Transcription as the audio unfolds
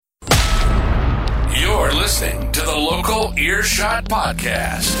You're listening to the Local Earshot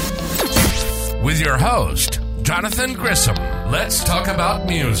Podcast with your host, Jonathan Grissom. Let's talk about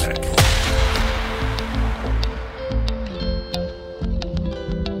music.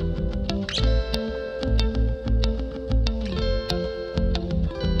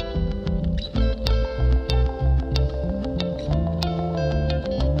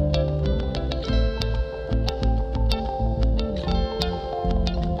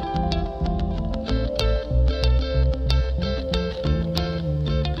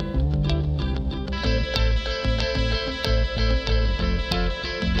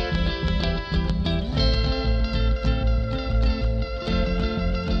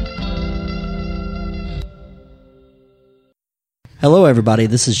 Hello, everybody.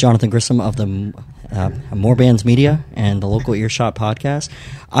 This is Jonathan Grissom of the More Bands Media and the Local Earshot Podcast.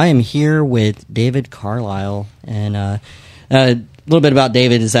 I am here with David Carlisle, and a little bit about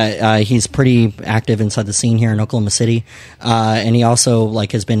David is that he's pretty active inside the scene here in Oklahoma City, and he also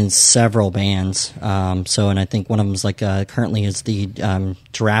has been in several bands. And I think one of them is currently is the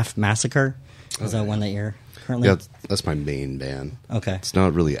Giraffe Massacre. Is that one that you're currently? Yeah, that's my main band. Okay, it's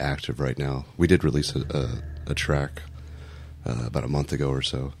not really active right now. We did release a track about a month ago or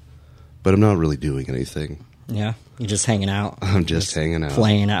so, but I'm not really doing anything. Yeah, you're just hanging out. I'm just hanging out,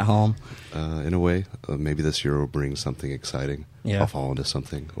 playing at home. In a way, maybe this year will bring something exciting. Yeah, I'll fall into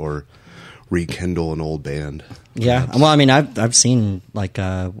something or rekindle an old band. Yeah, perhaps. well, I mean, I've seen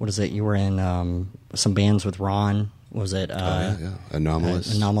what is it? You were in some bands with Ron. Was it? Yeah.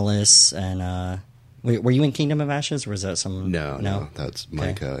 Anomalous, and were you in Kingdom of Ashes? Or was that some? No, that's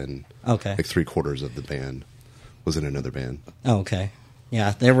Micah, and okay, 3/4 of the band was in another band. Oh, okay.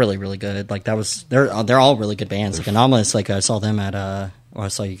 Yeah, they're really, really good. They're all really good bands. Anomalous, I saw them at I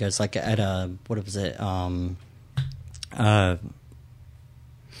saw you guys at what was it?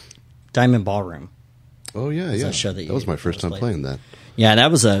 Diamond Ballroom. Oh yeah. That show that was my first time playing that. Yeah,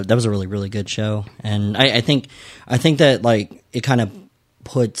 that was a really, really good show, and I think that it kind of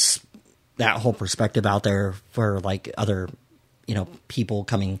puts that whole perspective out there for other people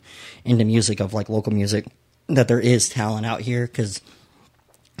coming into music of local music, that there is talent out here, because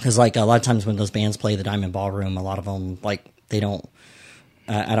a lot of times when those bands play the Diamond Ballroom, a lot of them they don't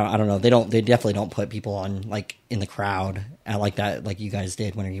I don't know, they definitely don't put people on in the crowd like that, like you guys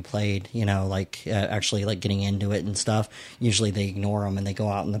did when you played, actually getting into it and stuff. Usually they ignore them and they go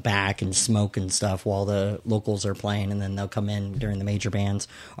out in the back and smoke and stuff while the locals are playing, and then they'll come in during the major bands,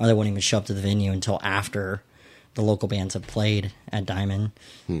 or they won't even show up to the venue until after the local bands have played at Diamond.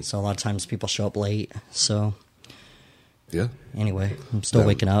 So a lot of times people show up late. So yeah. Anyway, I'm still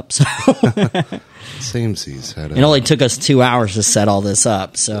waking up. So Samesies had it only took us 2 hours to set all this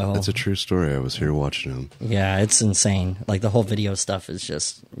up. So it's a true story. I was here watching them. Yeah, it's insane. The whole video stuff is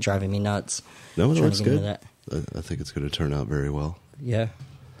just driving me nuts. No, it looks good. I think it's going to turn out very well. Yeah.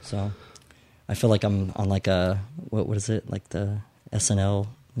 So I feel like I'm on a what is it, the SNL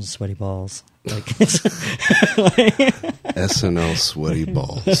Sweaty Balls. SNL Sweaty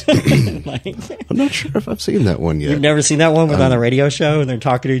Balls. I'm not sure if I've seen that one yet. You've never seen that one on a radio show and they're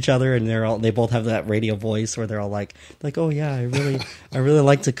talking to each other and they both have that radio voice where they're all like, oh yeah, I really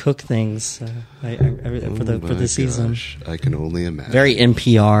like to cook things for the season. I can only imagine. Very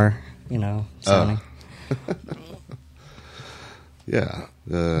NPR, sounding. Yeah.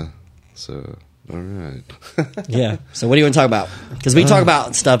 So. All right. Yeah. So what do you want to talk about? Because we talk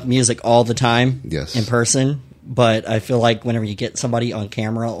about music all the time. Yes. In person. But I feel like whenever you get somebody on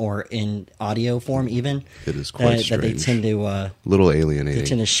camera or in audio form even, it is quite strange. That they tend to... little alienating. They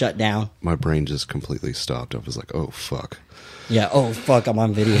tend to shut down. My brain just completely stopped. I was like, oh, fuck. Yeah, oh, fuck, I'm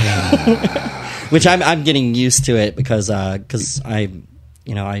on video now. Which I'm getting used to it because I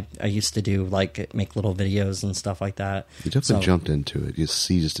used to do make little videos and stuff like that. You definitely jumped into it. You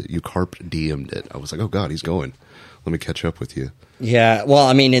seized it. You carp DM'd it. I was like, oh God, he's going. Let me catch up with you. Yeah, well,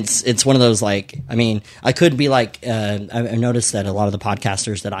 I mean, it's one of those I could be I've noticed that a lot of the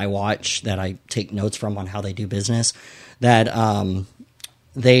podcasters that I watch, that I take notes from on how they do business, that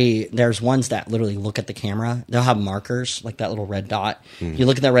there's ones that literally look at the camera. They'll have markers that little red dot. Mm. You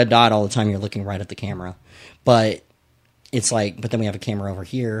look at that red dot all the time. You're looking right at the camera, but it's but then we have a camera over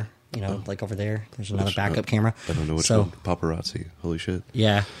here, over there. There's another backup camera. I don't know which one. Paparazzi. Holy shit.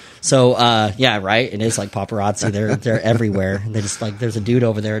 Yeah. So, yeah, right. It is like paparazzi. They're everywhere. They just there's a dude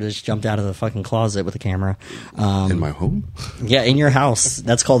over there that just jumped out of the fucking closet with a camera. In my home? Yeah, in your house.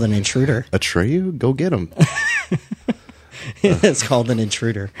 That's called an intruder. Atreyu? Go get him. It's called an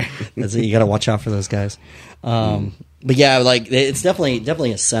intruder. You got to watch out for those guys. But yeah, it's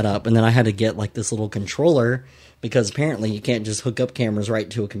definitely a setup. And then I had to get this little controller because apparently you can't just hook up cameras right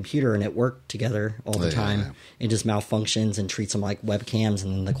to a computer and it work together all the time. Yeah. It just malfunctions and treats them like webcams,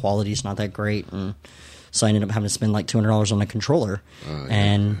 and the quality's not that great. And so I ended up having to spend like $200 on a controller.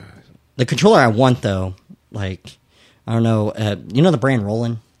 And the controller I want, though, like, I don't know, you know the brand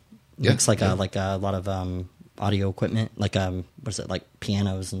Roland? Makes like a lot of audio equipment, like what is it, like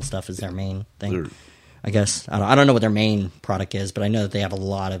pianos and stuff is their main thing. I guess I don't know what their main product is, but I know that they have a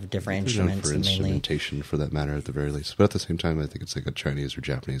lot of different instruments. For instrumentation, for that matter, at the very least. But at the same time, I think it's like a Chinese or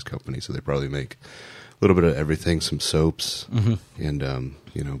Japanese company, so they probably make a little bit of everything, some soaps and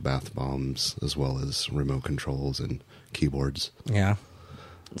bath bombs, as well as remote controls and keyboards. Yeah,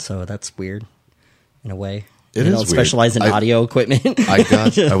 so that's weird in a way. It is specialize in audio equipment.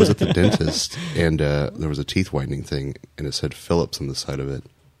 I was at the dentist, and there was a teeth whitening thing, and it said Philips on the side of it.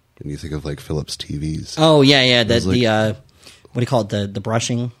 And you think of like Philips TVs. Oh yeah. What do you call it? The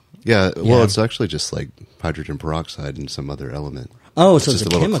brushing. Yeah. Well, it's actually just like hydrogen peroxide and some other element. Oh, it's so just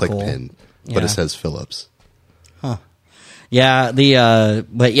it's a little chemical. click pin, but it says Philips. Huh. Yeah.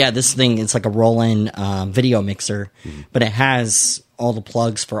 This thing, it's like a roll-in video mixer, but it has all the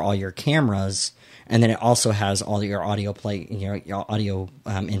plugs for all your cameras. And then it also has all your audio your audio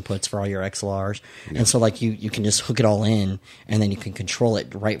inputs for all your XLRs. Yeah. And so like you can just hook it all in, and then you can control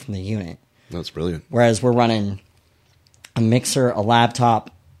it right from the unit. That's brilliant. Whereas we're running a mixer, a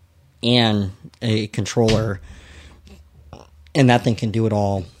laptop, and a controller, and that thing can do it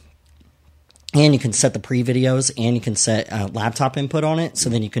all. And you can set the pre-videos, and you can set laptop input on it. So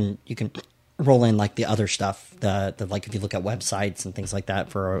then you can roll in like the other stuff, the like if you look at websites and things like that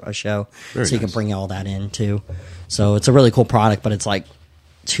for a show. Very so you can bring all that in too. So it's a really cool product, but it's like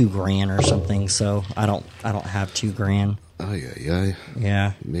 $2,000 or something. So I don't have $2,000. Oh yeah.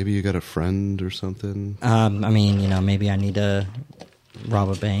 Yeah. Maybe you got a friend or something. I mean, maybe I need to rob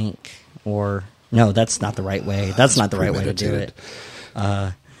a bank, or no, that's not the right way. That's not the right way to do it.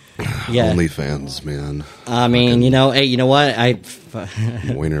 Yeah. OnlyFans, man. I mean, hey, you know what?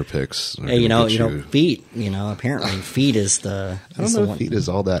 Wiener pics. Hey, feet. Apparently feet is the. I don't know if feet is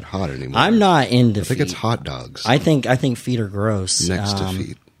all that hot anymore. I'm not into feet. I think it's hot dogs. I think feet are gross. Next to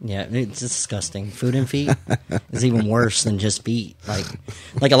feet. Yeah, it's disgusting. Food and feet is even worse than just feet.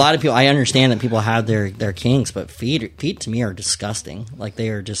 Like a lot of people, I understand that people have their kinks, but feet to me are disgusting. Like they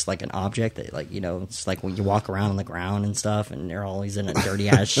are just like an object that, like, it's like when you walk around on the ground and stuff, and they're always in a dirty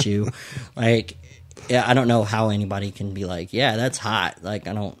ass shoe. Like, yeah, I don't know how anybody can be like, yeah, that's hot. Like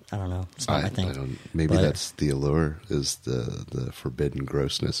I don't know. It's not my thing. Maybe that's the allure, is the forbidden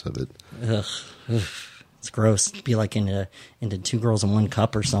grossness of it. Ugh. It's gross. Be like into 2 girls in 1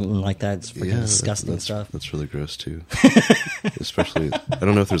 cup or something like that. It's freaking disgusting stuff. That's really gross too. Especially, I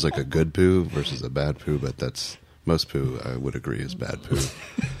don't know if there's like a good poo versus a bad poo, but that's most poo. I would agree is bad poo.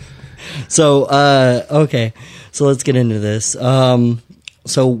 So okay, so let's get into this.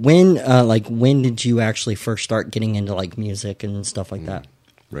 So when did you actually first start getting into like music and stuff like that?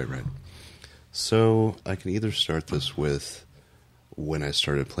 Right. So I can either start this with when I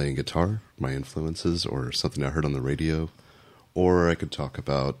started playing guitar, my influences, or something I heard on the radio, or I could talk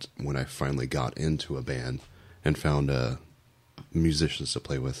about when I finally got into a band and found musicians to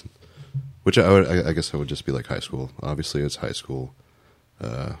play with, which I guess I would just be like high school. Obviously, it's high school.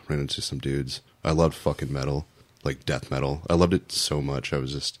 Ran into some dudes. I loved fucking metal, like death metal. I loved it so much. I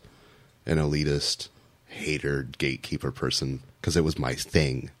was just an elitist, hater, gatekeeper person because it was my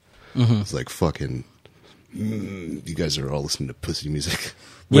thing. Mm-hmm. It's like fucking... you guys are all listening to pussy music.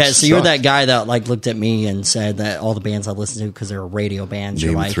 Yeah, so you're that guy that like looked at me and said that all the bands I listen to because they're radio bands.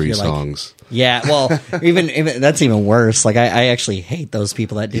 Name you're like, 3 songs. Like, yeah, well, even that's even worse. Like I actually hate those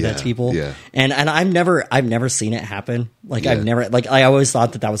people that do that to people. Yeah. And I've never seen it happen. Like I've never, like I always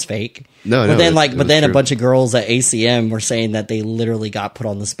thought that was fake. No, but then a bunch of girls at ACM were saying that they literally got put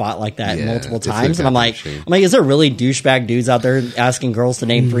on the spot like that multiple times. And I'm like, is there really douchebag dudes out there asking girls to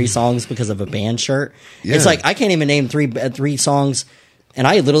name 3 songs because of a band shirt? Yeah. It's like I can't even name three songs. And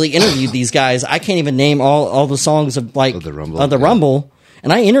I literally interviewed these guys. I can't even name all the songs of the Rumble.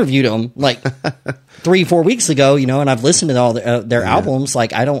 And I interviewed them like 3-4 weeks ago, and I've listened to all their albums.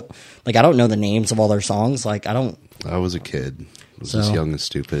 Like I don't know the names of all their songs. Like I was a kid. I was just young and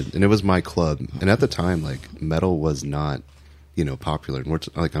stupid, and it was my club. And at the time, like metal was not, popular. And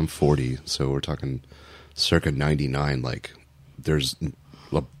I'm 40, so we're talking circa 99. Like there's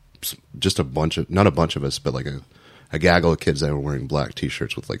just not a bunch of us, but like a gaggle of kids that were wearing black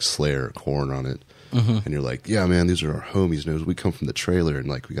T-shirts with like Slayer or Korn on it. Mm-hmm. And you're like, yeah, man, these are our homies. We come from the trailer, and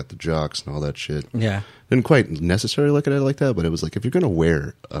like we got the jocks and all that shit. Yeah, didn't quite necessarily look at it like that, but it was like, if you're gonna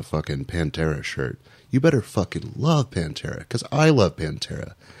wear a fucking Pantera shirt, you better fucking love Pantera, because I love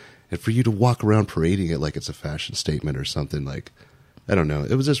Pantera, And for you to walk around parading it like it's a fashion statement or something, like, I don't know.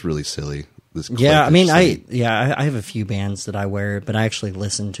 It was just really silly. Yeah, I mean, I have a few bands that I wear, but I actually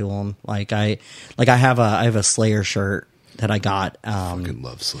listen to them. I have a Slayer shirt that I got. I fucking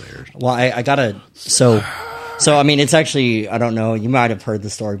love Slayer. Well, I got so I mean, it's actually, I don't know, you might have heard the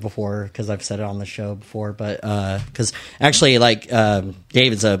story before because I've said it on the show before, but because actually, like,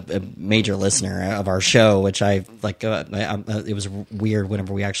 Dave is a major listener of our show, which I like. It was weird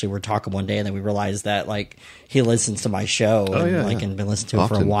whenever we actually were talking one day, and then we realized that like he listens to my show and been listening to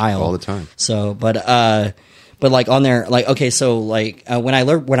Often, it for a while, all the time. So, but like on there, like, okay, so like when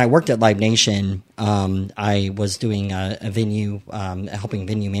I worked at Live Nation, I was doing a venue, helping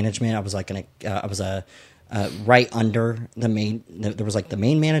venue management. I was like right under the main. There was like the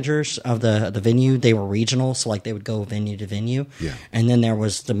main managers of the venue. They were regional, so like they would go venue to venue. Yeah. And then there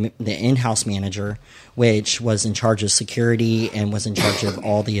was the in-house manager, which was in charge of security and was in charge of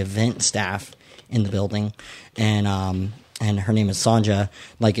all the event staff in the building. And her name is Sanja.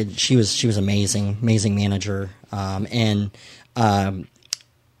 Like she was amazing manager.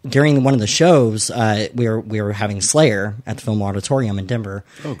 During one of the shows, we were having Slayer at the Film Auditorium in Denver.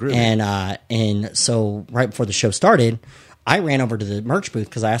 Oh, great! And so right before the show started, I ran over to the merch booth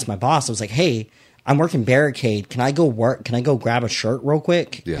because I asked my boss. I was like, "Hey, I'm working Barricade. Can I go grab a shirt real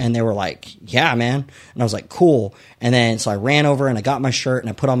quick?" Yeah. And they were like, "Yeah, man." And I was like, "Cool." And then so I ran over and I got my shirt and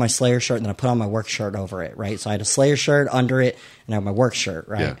I put on my Slayer shirt and then I put on my work shirt over it. Right. So I had a Slayer shirt under it and I had my work shirt.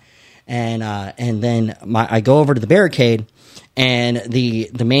 Right. Yeah. And then I go over to the Barricade. And the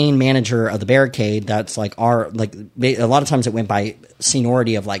main manager of the Barricade, that's like a lot of times it went by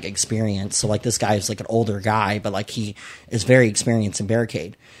seniority of like experience. So like this guy is like an older guy, but like he is very experienced in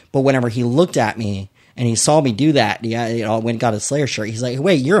Barricade. But whenever he looked at me and he saw me do that, went and got a Slayer shirt. He's like,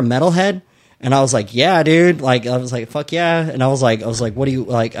 "Wait, you're a metalhead?" And I was like, "Yeah, dude." Like I was like, "Fuck yeah!" And I was like, "What do you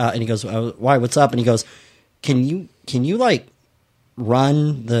like?" And he goes, "Why? What's up?" And he goes, "Can you like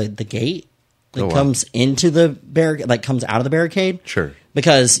run the gate?" That comes into the barricade, like comes out of the barricade. Sure.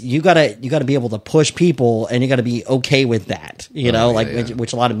 Because you gotta be able to push people, and you gotta be okay with that.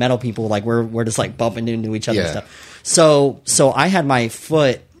 Which a lot of metal people like we're just like bumping into each other and stuff. So I had my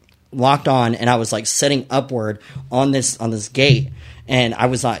foot locked on, and I was like sitting upward on this gate, and I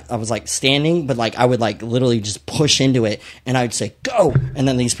was like standing, but like I would like literally just push into it, and I would say go, and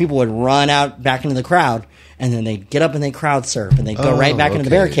then these people would run out back into the crowd. And then they'd get up and they'd crowd surf and they'd go right back into the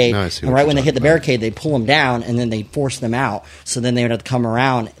barricade. And right when they hit the barricade, they'd pull them down and then they'd force them out. So then they would have to come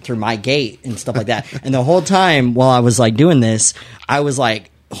around through my gate and stuff like that. And the whole time while I was like doing this, I was like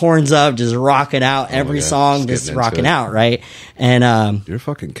horns up, just rocking out every song, just rocking out, right? And you're a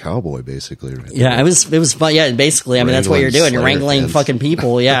fucking cowboy, basically. Right? Yeah, it was fun. Yeah, basically, I mean that's what you're doing. You're wrangling fucking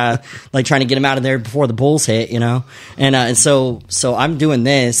people, yeah, like trying to get them out of there before the bulls hit, And so I'm doing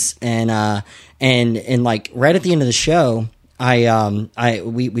this, and like right at the end of the show,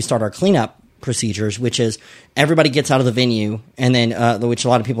 we start our cleanup procedures, which is everybody gets out of the venue, and then which a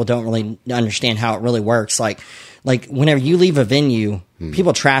lot of people don't really understand how it really works. Like whenever you leave a venue,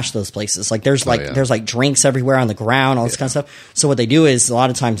 people trash those places. Like there's like drinks everywhere on the ground, all this kind of stuff. So what they do is a lot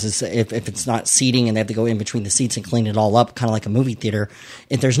of times is if it's not seating and they have to go in between the seats and clean it all up, kind of like a movie theater.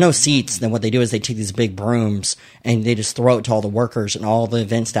 If there's no seats, then what they do is they take these big brooms and they just throw it to all the workers, and all the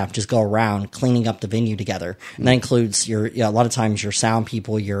event staff just go around cleaning up the venue together. And that includes a lot of times your sound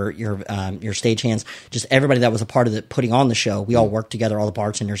people, your stagehands, just everybody that was a part of putting on the show. We all work together, all the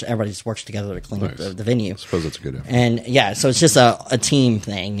bartenders, everybody just works together to clean up the venue. I suppose that's a good effort. And yeah, so it's just a team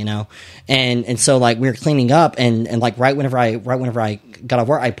thing, and so like we were cleaning up, and like right whenever I got off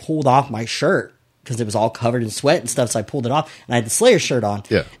work, I pulled off my shirt because it was all covered in sweat and stuff. So I pulled it off, and I had the Slayer shirt on.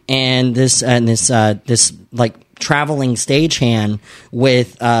 Yeah. And this like traveling stagehand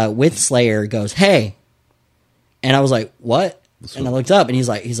with Slayer goes, "Hey," and I was like, "What?" And I looked up, and he's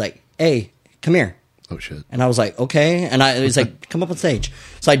like, "Hey, come here." Oh shit! And I was like, "Okay," and he was like, "Come up on stage."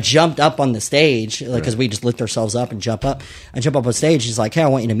 So I jumped up on the stage, like because we just lift ourselves up and jump up. I jump up on stage. He's like, "Hey, I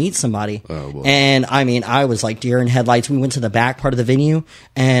want you to meet somebody." Oh, boy. And I mean, I was like deer in headlights. We went to the back part of the venue,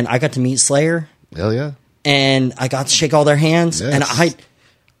 and I got to meet Slayer. Hell yeah! And I got to shake all their hands, yes. and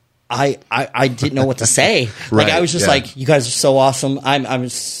I didn't know what to say. Right, like I was just like, "You guys are so awesome." So I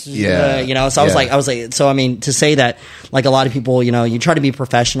was like, so I mean, to say that, like a lot of people, you try to be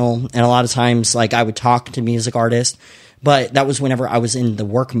professional, and a lot of times, like I would talk to music artists, but that was whenever I was in the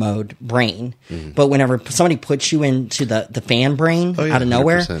work mode brain. Mm-hmm. But whenever somebody puts you into the fan brain out of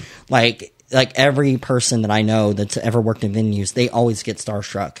nowhere, 100%. like every person that I know that's ever worked in venues, they always get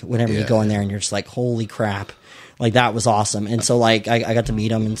starstruck whenever you go in there, and you're just like, holy crap. Like, that was awesome. And so, like, I got to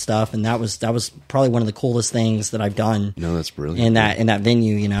meet him and stuff, and that was probably one of the coolest things that I've done. No, that's brilliant. In that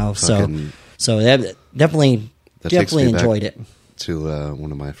venue, you know. So that definitely enjoyed it. To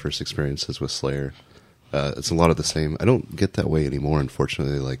one of my first experiences with Slayer. It's a lot of the same. I don't get that way anymore,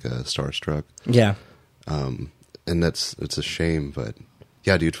 unfortunately, like starstruck. Yeah. And it's a shame, but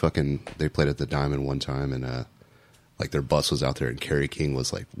yeah, dude, they played at the Diamond one time, and like their bus was out there, and Kerry King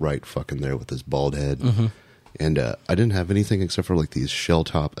was like right fucking there with his bald head. Mm-hmm. And I didn't have anything except for like these shell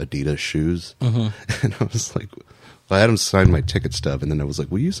top Adidas shoes. Mm-hmm. And I was like, I had him sign my ticket stub, and then I was like,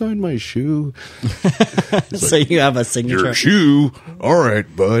 will you sign my shoe? So like, you have a signature. Your shoe? All right,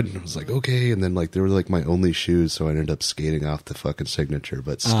 bud. And I was like, okay. And then like they were like my only shoes, so I ended up skating off the fucking signature.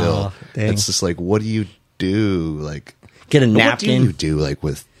 But still, it's just like, what do you do? Like, get a napkin? What do you do like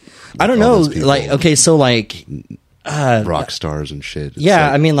with I don't know. Like, okay, so like rock stars and shit. It's yeah,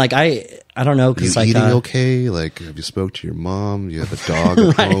 like, I mean, like I don't know, because you like eating okay? Like, have you spoke to your mom? You have a dog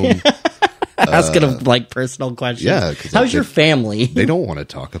at home? Asking them like personal questions. Yeah, how's your family? They don't want to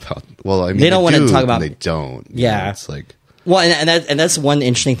talk about. Well, I mean, they don't want to talk about. They don't. Yeah, it's like. Well, and that's one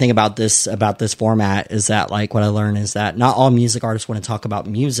interesting thing about this format is that, like, what I learned is that not all music artists want to talk about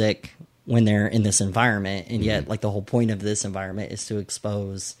music when they're in this environment, and yet like the whole point of this environment is to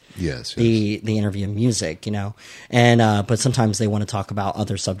expose the interview of music, you know. And but sometimes they want to talk about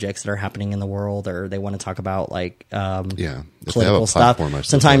other subjects that are happening in the world, or they want to talk about like political stuff.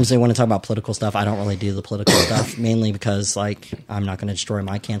 Sometimes they want to talk about political stuff. I don't really do the political stuff, mainly because like I'm not going to destroy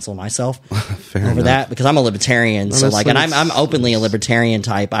my cancel myself over that, because I'm a libertarian. No, so like, and I'm openly a libertarian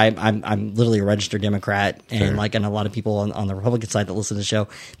type. I'm literally a registered Democrat, and like, and a lot of people on the Republican side that listen to the show,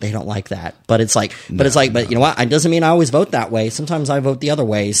 they don't like that. But it's like, but you know what? It doesn't mean I always vote that way. Sometimes I vote the other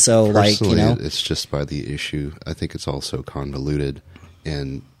way. So personally, like, you know, it's just by the issue. I think it's also convoluted,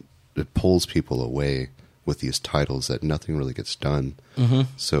 and it pulls people away with these titles that nothing really gets done. Mm-hmm.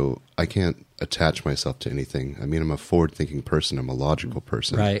 So I can't attach myself to anything. I mean, I'm a forward-thinking person. I'm a logical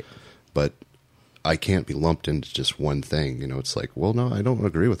person. Right. But I can't be lumped into just one thing. You know, it's like, well, no, I don't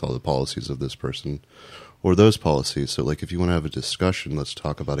agree with all the policies of this person or those policies. So, like, if you want to have a discussion, let's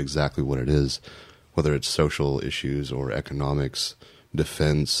talk about exactly what it is, whether it's social issues or economics,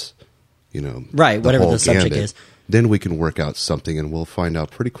 defense, you know. Right, whatever the subject is. Then we can work out something, and we'll find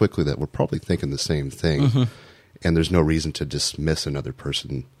out pretty quickly that we're probably thinking the same thing. Mm-hmm. And there's no reason to dismiss another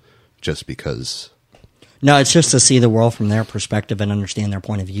person just because. No, it's just to see the world from their perspective and understand their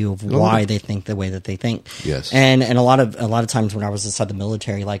point of view of why they think the way that they think. Yes. And a lot of times when I was inside the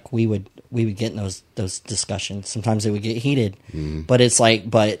military, like we would get in those discussions. Sometimes they would get heated. Mm. But it's like,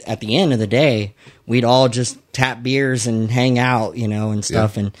 but at the end of the day, we'd all just tap beers and hang out, you know, and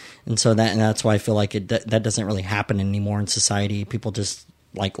stuff. Yeah. And so that's why I feel like that doesn't really happen anymore in society. People just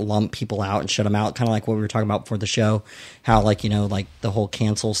like lump people out and shut them out, kind of like what we were talking about before the show, how like, you know, like the whole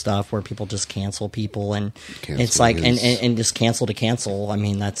cancel stuff where people just cancel people, and it's like and just cancel to cancel. I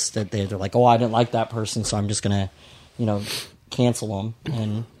mean, that's that they're like, oh, I didn't like that person, so I'm just gonna, you know, cancel them.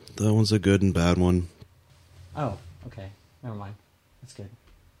 And that one's a good and bad one. Oh, okay, never mind, that's good.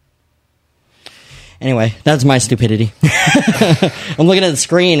 Anyway, that's my stupidity. I'm looking at the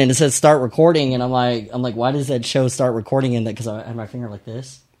screen and it says start recording, and I'm like, why does that show start recording in that? Because I have my finger like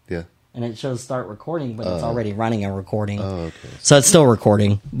this. Yeah. And it shows start recording, but it's already running a recording. Oh, okay. So it's still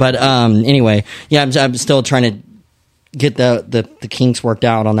recording. But anyway, yeah, I'm still trying to get the kinks worked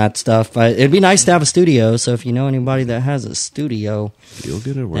out on that stuff. It'd be nice to have a studio. So if you know anybody that has a studio, you'll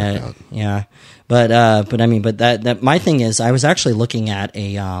get it worked out. Yeah. But I mean, but that my thing is, I was actually looking at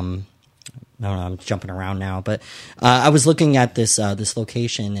a no, I'm jumping around now, but I was looking at this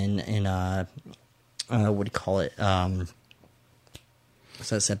location in what do you call it? So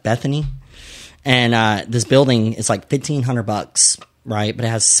it's at Bethany, and this building is like $1,500, right? But it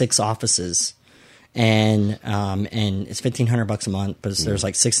has 6 offices, and it's $1,500 a month. But there's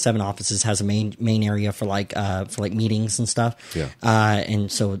like 6-7 offices. Has a main area for like meetings and stuff. Yeah.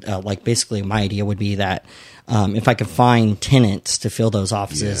 And so like basically my idea would be that. If I could find tenants to fill those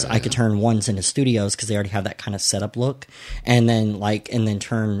offices, I could turn ones into studios because they already have that kind of setup look, and then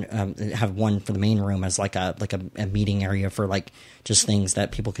turn have one for the main room as like a meeting area for like just things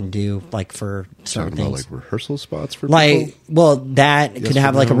that people can do like for certain things, like rehearsal spots for like people? Well, that could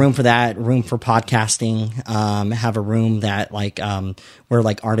have like a room for that, room for podcasting, have a room that like where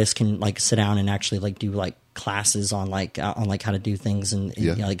like artists can like sit down and actually like do like classes on like how to do things and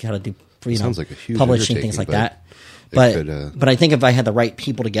you know, like how to do. You know, like a huge publishing things like that, but I think if I had the right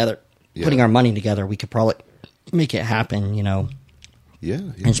people together, putting our money together, we could probably make it happen. You know, Yeah.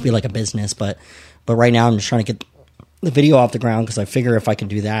 and just be like a business. But right now I'm just trying to get the video off the ground because I figure if I can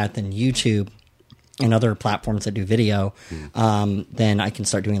do that, then YouTube and other platforms that do video, then I can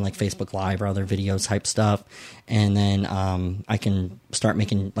start doing like Facebook Live or other videos type stuff, and then I can start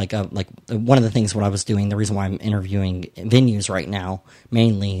making like one of the things what I was doing. The reason why I'm interviewing venues right now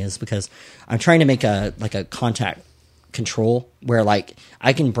mainly is because I'm trying to make a contact control where like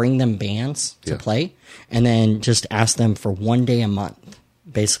I can bring them bands to play, and then just ask them for 1 day a month.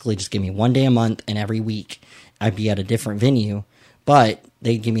 Basically, just give me 1 day a month, and every week I'd be at a different venue, but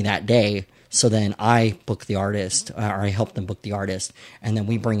they give me that day. So then I book the artist, or I help them book the artist, and then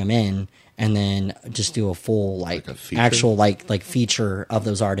we bring them in, and then just do a full like actual like feature of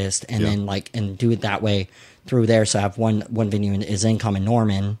those artists, and then and do it that way through there. So I have one venue is Income in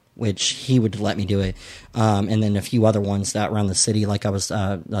Norman, which he would let me do it, and then a few other ones that around the city. Like I was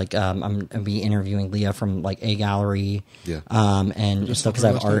I'm gonna be interviewing Leah from like A Gallery, and stuff because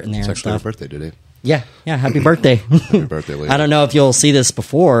I have art in there. It's and actually stuff. her birthday today. Yeah. Happy birthday. Happy birthday, Leah. I don't know if you'll see this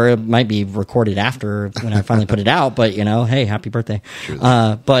before. It might be recorded after when I finally put it out, but hey, happy birthday.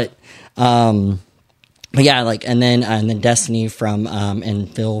 Sure. But yeah, like, and then Destiny from,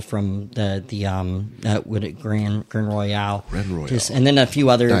 and Phil from Grand Royale. And then a few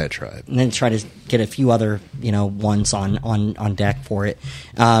other, Diatribe. And then try to get a few other, ones on deck for it.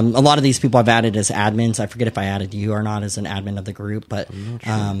 A lot of these people I've added as admins. I forget if I added you or not as an admin of the group, but,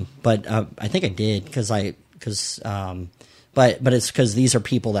 I think I did but it's because these are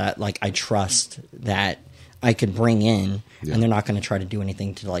people that like I trust that I could bring in, and they're not going to try to do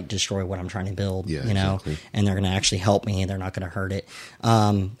anything to like destroy what I'm trying to build, exactly. And they're going to actually help me. They're not going to hurt it.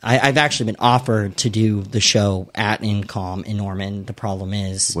 I've actually been offered to do the show at Incom in Norman. The problem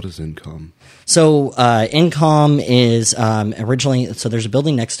is, what is Incom? So Incom is originally, so there's a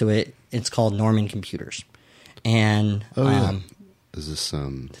building next to it. It's called Norman Computers, and is this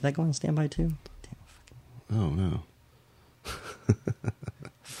did that go on standby too? Oh no.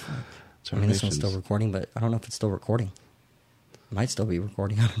 I mean, this one's still recording, but I don't know if it's still recording. It might still be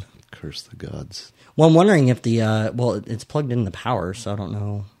recording. I don't know. Curse the gods. Well, I'm wondering if it's plugged in the power, so I don't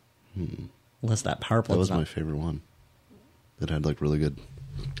know. Unless that power plug. That was my favorite one. It had like really good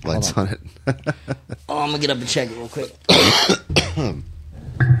lights on it. I'm gonna get up and check it real quick.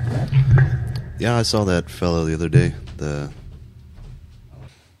 Yeah, I saw that fellow the other day.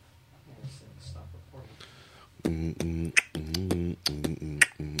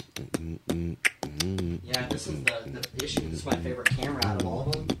 Yeah, this is the issue. This is my favorite camera out of all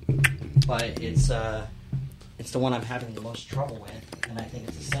of them, but it's the one I'm having the most trouble with, and I think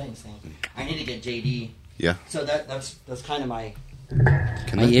it's a settings thing. I need to get JD. Yeah. So that's kind of my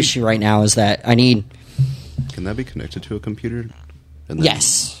issue right now is that I need. Can that be connected to a computer?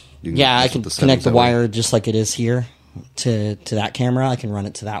 Yes. Yeah, I can connect the wire just like it is here to that camera. I can run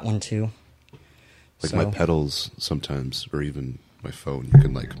it to that one too. Like my pedals sometimes, or even my phone, you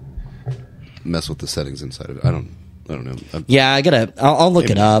can like mess with the settings inside of it. I don't know. Yeah, I'll look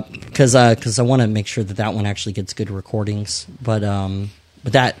it up because I want to make sure that one actually gets good recordings. But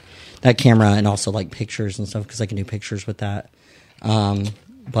that camera and also like pictures and stuff because I can do pictures with that. And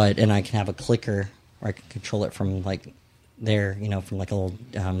I can have a clicker where I can control it from like there, from like a little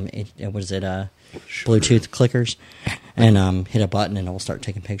Bluetooth clickers, and hit a button and it will start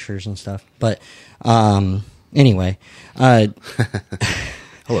taking pictures and stuff. But anyway, hello,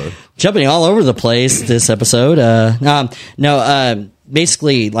 jumping all over the place this episode.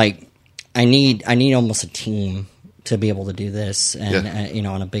 Basically, like I need almost a team to be able to do this, and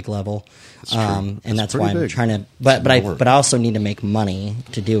on a big level. And that's why I'm trying to. But I also need to make money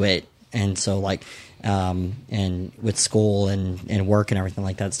to do it, and so like. And with school and work and everything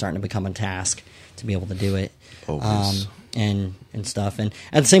like that, it's starting to become a task to be able to do it. And stuff. And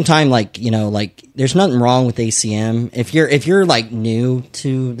at the same time, like there's nothing wrong with ACM. If you're like new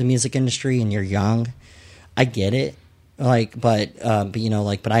to the music industry and you're young, I get it. But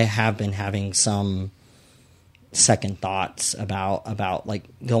I have been having some second thoughts about like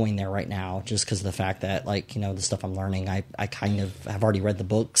going there right now just because of the fact that the stuff I'm learning I kind of have already read the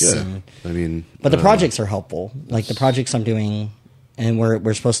books but the projects are helpful, like the projects I'm doing, and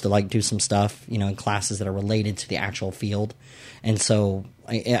we're supposed to like do some stuff in classes that are related to the actual field, and so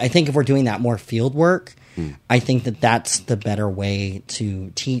I think if we're doing that more field work, I think that's the better way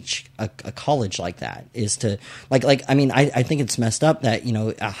to teach a college like that is to I think it's messed up that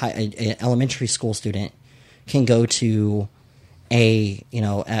an elementary school student can go to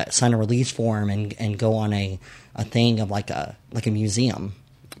sign a release form and go on a thing of like a museum,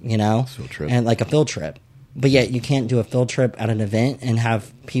 field trip. And like a field trip. but yet you can't do a field trip at an event and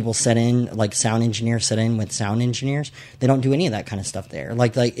have people set in, like sound engineers set in with sound engineers. They don't do any of that kind of stuff there.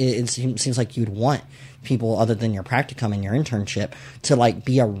 Like it seems like you'd want people other than your practicum and your internship to like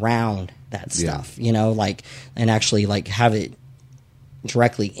be around that stuff, you know, like, and actually like have it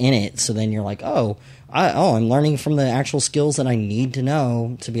directly in it. So then you're like, I'm learning from the actual skills that I need to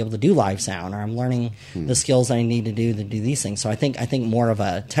know to be able to do live sound, or I'm learning the skills that I need to do these things. So I think more of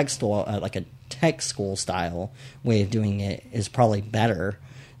a textual, like a tech school style way of doing it is probably better,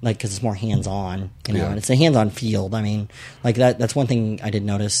 like, because it's more hands-on, you know, and it's a hands-on field. I mean, like that's one thing I did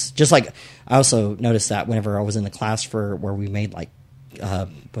notice. Just like I also noticed that whenever I was in the class where we made like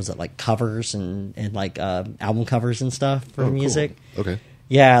was it like covers and like album covers and stuff for music. Cool. Okay.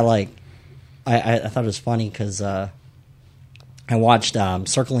 Yeah, like I thought it was funny because I watched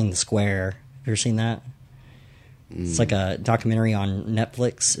Circling the Square. Have you ever seen that? It's like a documentary on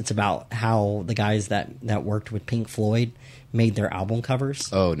Netflix. It's about how the guys that worked with Pink Floyd made their album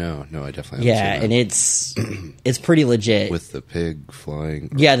covers. Oh, no, I definitely haven't seen that. And it's pretty legit. With the pig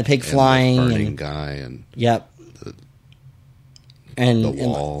flying. Yeah, the pig flying. The burning guy. And yep. The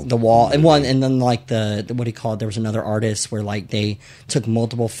wall. And the wall. And then like the what do you call it? There was another artist where like they took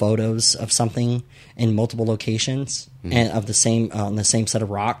multiple photos of something in multiple locations and of the same on the same set of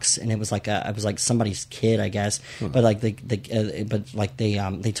rocks, and it was like somebody's kid, I guess. But like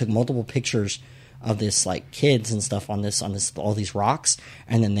they took multiple pictures of this like kids and stuff on this all these rocks,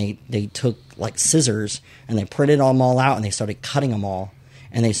 and then they took like scissors and they printed them all out and they started cutting them all.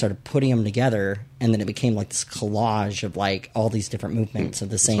 And they started putting them together, and then it became like this collage of like all these different movements of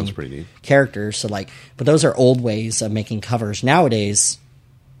the same characters. So like, but those are old ways of making covers. Nowadays,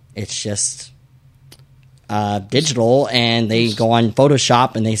 it's just digital, and they go on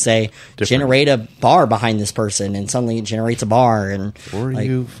Photoshop and they say generate a bar behind this person, and suddenly it generates a bar. Or like,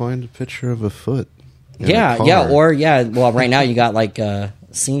 you find a picture of a foot. Well, right now you got like a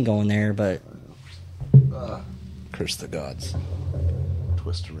scene going there, but curse the gods.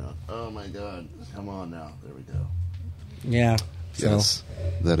 Twist around. Oh my god. Come on now. There we go. Yeah. So, yes.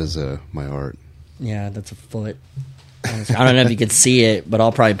 That is my art. Yeah, that's a foot. I don't know if you could see it, but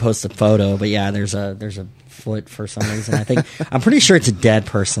I'll probably post a photo. But yeah, there's a foot for some reason. I'm pretty sure it's a dead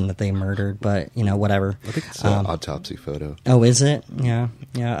person that they murdered, but you know, whatever. I think it's an autopsy photo. Oh, is it? Yeah.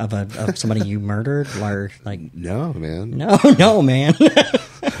 Of somebody you murdered, or like no, man. No, man.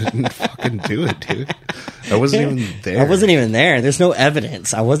 I didn't fucking do it, dude. I wasn't even there. There's no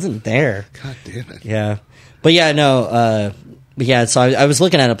evidence. I wasn't there. God damn it. Yeah. But yeah, no. But yeah, so I was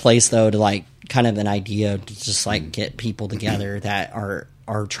looking at a place though to like kind of an idea to just like get people together that are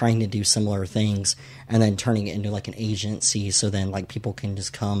trying to do similar things, and then turning it into like an agency, so then like people can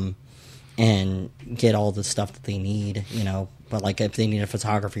just come and get all the stuff that they need, you know. But like if they need a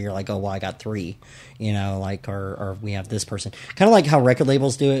photographer, you're like, oh well, I got 3, you know, like or we have this person, kind of like how record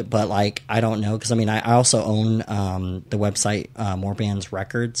labels do it. But like I don't know, because I mean I also own the website More Bands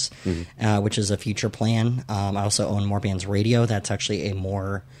Records, which is a future plan. I also own More Bands Radio. That's actually a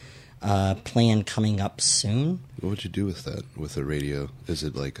more plan coming up soon. What would you do with that, with the radio? Is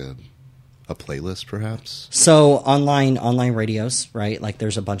it like a playlist, perhaps? So online radios, right? Like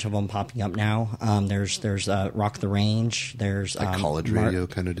there's a bunch of them popping up now. There's Rock the Range. There's like college radio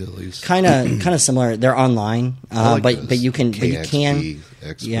kind of dealies. Kind of similar. They're online, but you can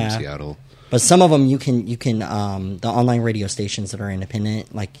Seattle. But some of them you can the online radio stations that are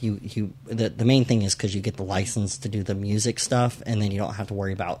independent, like the main thing is because you get the license to do the music stuff, and then you don't have to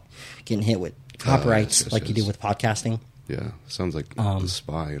worry about getting hit with copyrights you do with podcasting. Yeah, sounds like The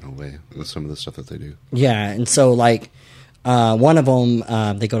Spy in a way with some of the stuff that they do. Yeah, and so like one of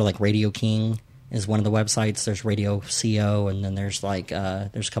them, they go to like Radio King is one of the websites. There's Radio CO, and then there's like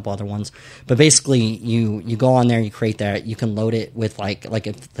there's a couple other ones. But basically, you go on there, you create that, you can load it with like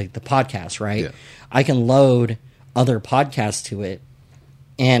the podcast, right? Yeah. I can load other podcasts to it,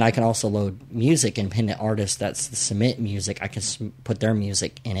 and I can also load music, independent artists that submit music. I can put their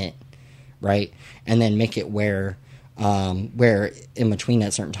music in it, right, and then make it where in between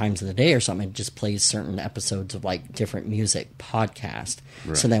at certain times of the day or something, it just plays certain episodes of like different music podcast.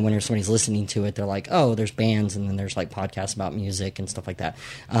 Right. So then when somebody's listening to it, they're like, oh, there's bands, and then there's like podcasts about music and stuff like that.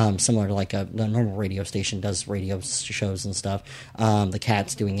 Similar to like the normal radio station does radio shows and stuff. The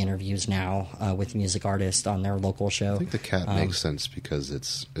Cat's doing interviews now with music artists on their local show. I think the Cat makes sense because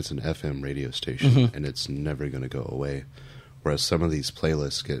it's an FM radio station, and it's never going to go away. Whereas some of these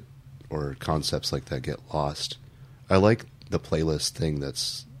playlists or concepts like that get lost. I like the playlist thing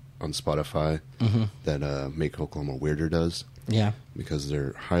that's on Spotify that Make Oklahoma Weirder does. Yeah. Because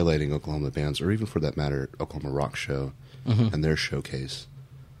they're highlighting Oklahoma bands, or even for that matter, Oklahoma Rock Show and their showcase.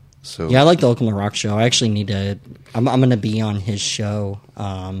 So Yeah, I like the Oklahoma Rock show. I actually need to. I'm going to be on his show.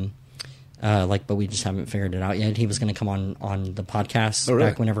 But we just haven't figured it out yet. He was going to come on the podcast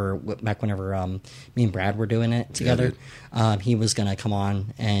back whenever me and Brad were doing it together. He was going to come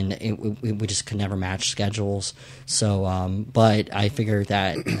on, and we just could never match schedules. So, but I figured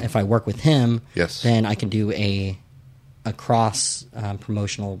that if I work with him, then I can do a cross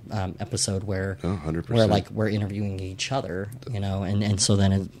promotional episode where 100%. where like we're interviewing each other, and so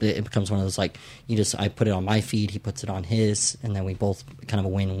then it becomes one of those like I put it on my feed, he puts it on his, and then we both kind of a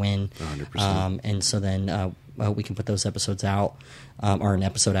win-win. 100%. And so then we can put those episodes out, or an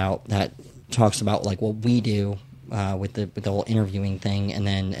episode out that talks about like what we do with the whole interviewing thing, and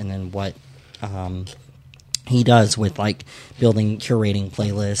then what he does with like curating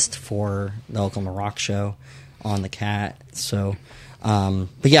playlist for the Oklahoma Rock show on the Cat. So but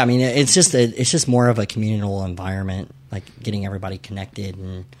yeah, I mean it's just more of a communal environment, like getting everybody connected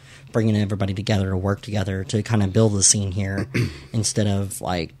and bringing everybody together to work together to kind of build the scene here instead of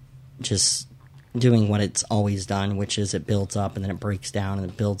like just doing what it's always done, which is it builds up and then it breaks down, and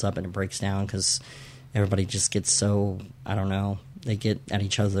it builds up and it breaks down because everybody just gets so, I don't know, they get at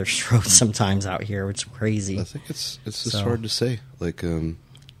each other's throats sometimes out here, which is crazy. I think it's just hard to say. Like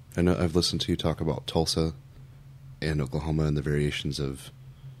I know I've listened to you talk about Tulsa and Oklahoma and the variations of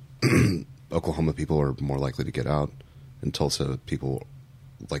Oklahoma people are more likely to get out, and Tulsa people,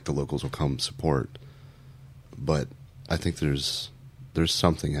 like the locals, will come support. But I think there's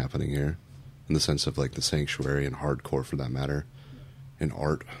something happening here in the sense of like the sanctuary and hardcore, for that matter, and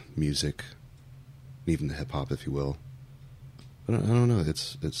art, music, even the hip hop, if you will. But I don't know.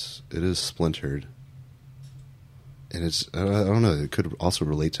 It is splintered, and I don't know. It could also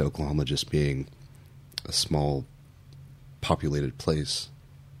relate to Oklahoma just being a small populated place,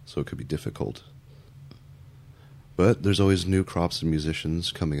 so it could be difficult. But there's always new crops of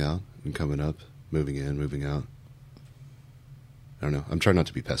musicians coming out and coming up, moving in, moving out. I don't know. I'm trying not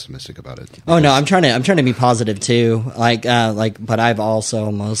to be pessimistic about it. Oh no, I'm trying to be positive too. But I've also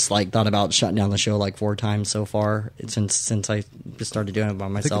almost thought about shutting down the show 4 times so far since I just started doing it by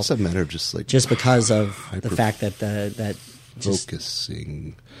myself. I think it's a matter of just because of the fact that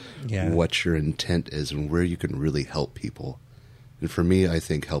focusing what your intent is and where you can really help people. And for me, I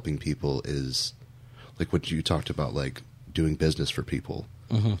think helping people is like what you talked about, like doing business for people,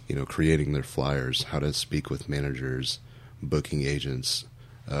 creating their flyers, how to speak with managers, booking agents,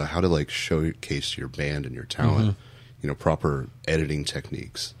 how to showcase your band and your talent, proper editing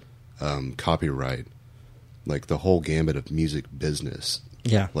techniques, copyright, like the whole gambit of music business.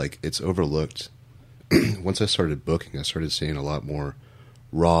 Yeah. Like it's overlooked. Once I started booking, I started seeing a lot more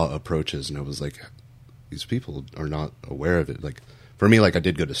raw approaches, and I was like, these people are not aware of it. Like, for me, I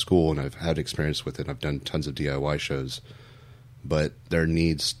did go to school, and I've had experience with it. I've done tons of DIY shows, but there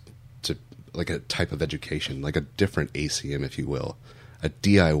needs to, a type of education, a different ACM, if you will. A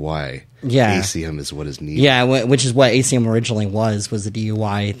DIY ACM is what is needed. Yeah, which is what ACM originally was the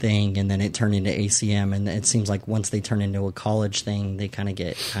DIY thing, and then it turned into ACM, and it seems like once they turn into a college thing, they kind of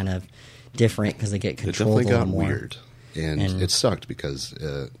get different because they get controlled a little more. It definitely got weird, and it sucked because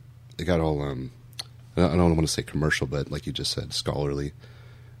it got all I don't want to say commercial, but like you just said, scholarly.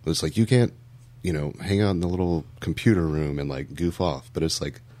 But it's like you can't hang out in the little computer room and goof off, but it's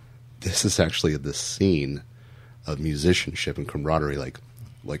like this is actually the scene of musicianship and camaraderie, like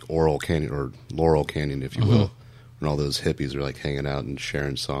Oral Canyon or Laurel Canyon, if you will, when all those hippies are hanging out and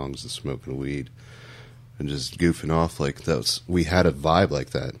sharing songs and smoking weed and just goofing off. We had a vibe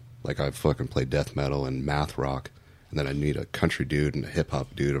like that. I fucking play death metal and math rock, and then I'd meet a country dude and a hip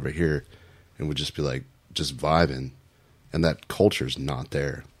hop dude over here, and we'd just be just vibing, and that culture's not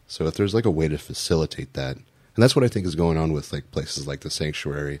there. So if there's a way to facilitate that, and that's what I think is going on with places like the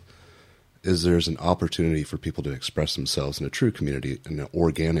Sanctuary, is there's an opportunity for people to express themselves in a true community in an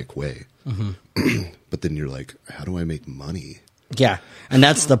organic way. But then you're like, how do I make money? Yeah, and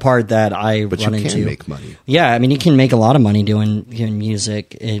that's the part that I run into. But you can make money. Yeah, I mean, you can make a lot of money doing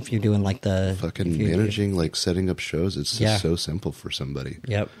music if you're doing the... Fucking managing, setting up shows. It's just so simple for somebody.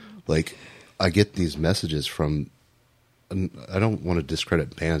 Yep. I get these messages from... I don't want to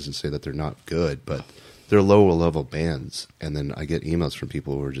discredit bands and say that they're not good, but they're lower-level bands. And then I get emails from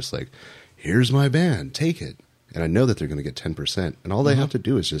people who are just like, here's my band, take it. And I know that they're going to get 10%. And all they have to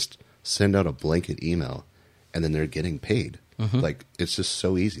do is just send out a blanket email, and then they're getting paid. It's just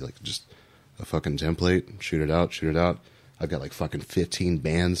so easy. Just a fucking template, shoot it out. I've got fucking 15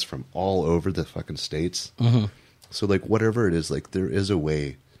 bands from all over the fucking states. So whatever it is, there is a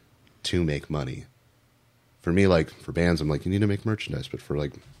way to make money. For me, for bands, I'm you need to make merchandise. But for a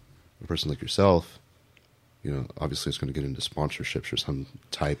person like yourself, obviously it's going to get into sponsorships or some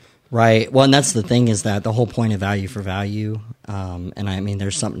type. Right. Well, and that's the thing, is that the whole point of value for value, and I mean,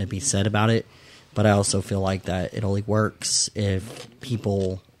 there's something to be said about it, but I also feel like that it only works if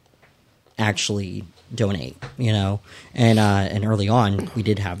people actually donate, and early on we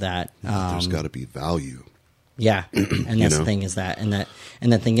did have that. There's got to be value. Yeah, and that's the thing, is that,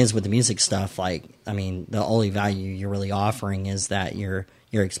 and the thing is with the music stuff, like, I mean, the only value you're really offering is that you're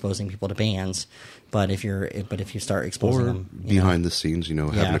exposing people to bands. But if you start exposing them behind the scenes,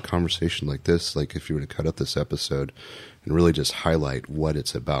 having a conversation like this, like if you were to cut up this episode and really just highlight what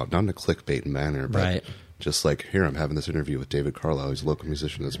it's about, not in a clickbait manner, but just like, here, I'm having this interview with David Carlisle. He's a local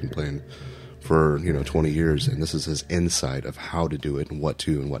musician that's been playing for 20 years, and this is his insight of how to do it and what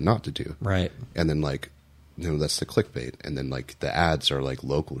to and what not to do. Right. And then like, that's the clickbait, and then like the ads are like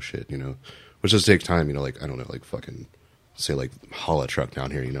local shit, which does take time. Like, I don't know, like fucking say like haul a truck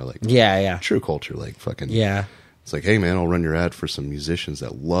down here, like true culture, like fucking it's like, hey man, I'll run your ad for some musicians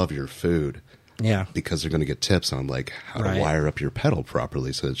that love your food, because they're going to get tips on like how to wire up your pedal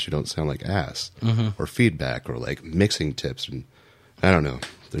properly so that you don't sound like ass, or feedback, or like mixing tips, and I don't know,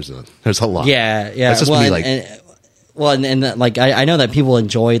 there's a lot. That's just me, like, like I know that people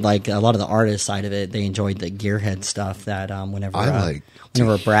enjoyed, like, a lot of the artist side of it. They enjoyed the gearhead stuff that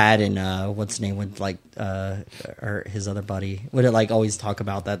whenever Brad and what's his name would like or his other buddy would like always talk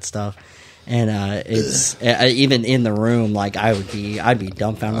about that stuff, and it's even in the room, like I'd be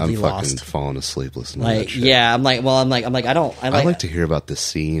dumbfoundedly lost, falling asleep listening like, to that shit. I'm like I like to hear about the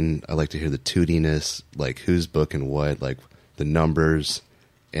scene. I like to hear the tootiness, like who's booking what, like the numbers,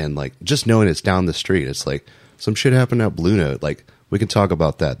 and like just knowing it's down the street. It's like some shit happened at Blue Note. Like, we can talk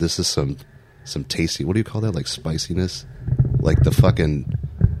about that. This is some tasty, what do you call that? Like spiciness, like the fucking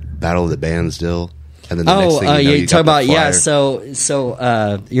Battle of the Bands deal. And then the next thing you talk about, So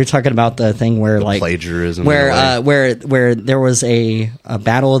you're talking about the thing where the, like, plagiarism, where there was a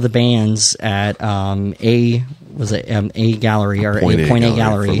Battle of the Bands at A gallery, or Point A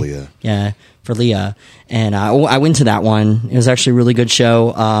gallery for Leah. For Leah, and I went to that one. It was actually a really good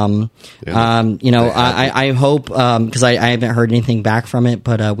show. I hope, because I haven't heard anything back from it,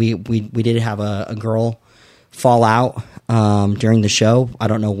 but we did have a girl fall out during the show. I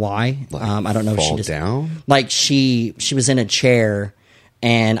don't know why. I don't know if she just down. Like she was in a chair,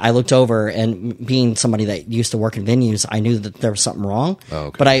 and I looked over, and being somebody that used to work in venues, I knew that there was something wrong. Oh,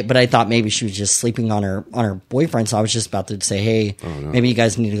 okay. But I thought maybe she was just sleeping on her boyfriend. So I was just about to say, hey, maybe you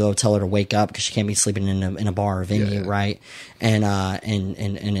guys need to go tell her to wake up, because she can't be sleeping in a bar or venue, right? And in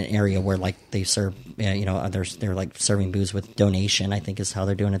an area where like they serve, they're like serving booze with donation, I think is how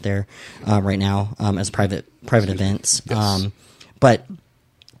they're doing it there right now, as private events. Yes.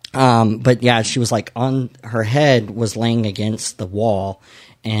 But yeah, she was like her head was laying against the wall,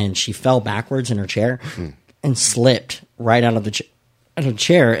 and she fell backwards in her chair and slipped right out of the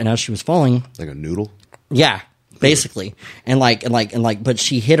chair. And as she was falling, like a noodle. Yeah, basically. But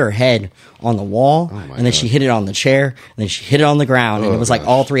she hit her head on the wall, and then she hit it on the chair, and then she hit it on the ground, and it was like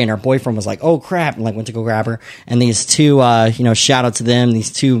all three. And her boyfriend was like, "Oh crap!" and like went to go grab her. And these two, shout out to them,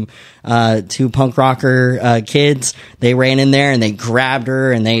 these two punk rocker kids. They ran in there and they grabbed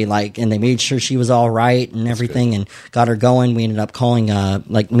her, and they made sure she was all right and everything, and got her going. We ended up calling,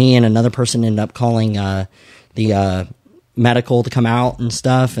 me and another person ended up calling the medical to come out and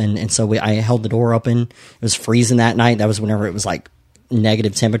stuff, and so I held the door open. It was freezing that night. That was whenever it was like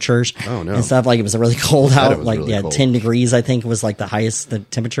negative temperatures and stuff. Like, it was really cold out, like really cold. 10 degrees I think was like the highest the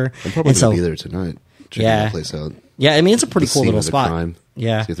temperature. I'm probably gonna be there tonight, checking that place out. Yeah, I mean, it's a pretty cool little spot. Crime.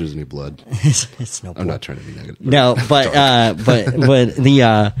 Yeah, see if there's any blood. It's no blood. I'm not trying to be negative. No, but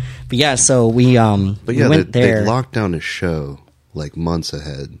yeah, so we went there. They locked down a show like months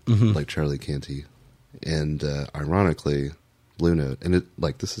ahead, like Charlie Canty. And ironically, Blue Note, and it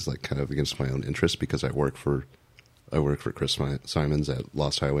like this is like kind of against my own interest, because I work for Chris Simons at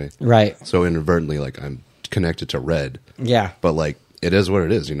Lost Highway, right? So inadvertently, like, I'm connected to Red, But like, it is what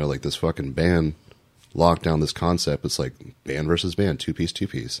it is, like this fucking band locked down this concept. It's like band versus band, two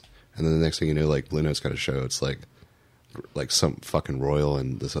piece, and then the next thing you know, like Blue Note's got a show. It's like some fucking Royal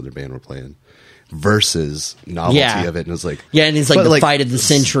and this other band were playing. Versus novelty of it, and it's like, and it's like the fight of the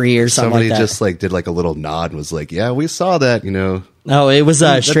century or something like that. Somebody just like did like a little nod and was like, "Yeah, we saw that," No, it was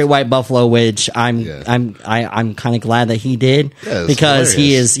Straight White Buffalo, which I'm kind of glad that he did, because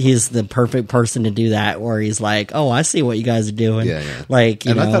he is the perfect person to do that. Where he's like, "Oh, I see what you guys are doing." Like,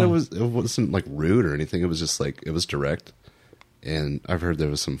 I thought it wasn't like rude or anything. It was just like, it was direct, and I've heard there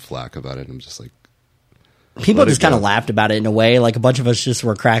was some flack about it. And I'm just like, people just kind of laughed about it in a way. Like a bunch of us just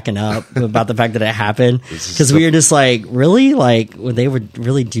were cracking up about the fact that it happened because we were just like, really? Like they would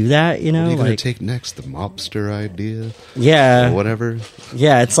really do that? You know, what are you like gonna take next? The mobster idea? Yeah, or whatever.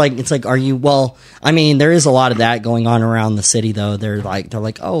 Yeah, it's like, are you? Well, I mean, there is a lot of that going on around the city, though. They're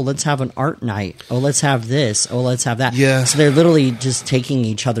like, oh, let's have an art night. Oh, let's have this. Oh, let's have that. Yeah. So they're literally just taking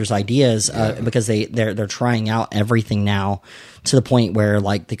each other's ideas because they're trying out everything now to the point where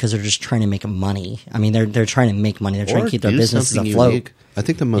because they're just trying to make money. I mean, they're trying to make money. They're trying to keep their businesses afloat. Unique. I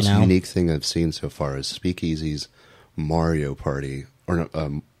think the most unique thing I've seen so far is Speakeasy's Mario Party or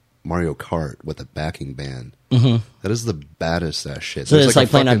Mario Kart with a backing band. Mm-hmm. That is the baddest ass shit. So it's like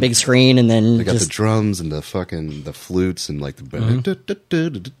playing on a big screen, and then they got the drums and the flutes and like the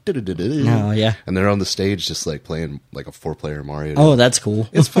oh yeah, and they're on the stage just like playing like a 4-player Mario. Oh, that's cool.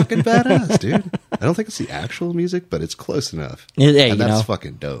 It's fucking badass, dude. I don't think it's the actual music, but it's close enough. Yeah, and that's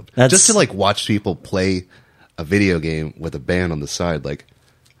fucking dope. Just to like watch people play a video game with a band on the side, like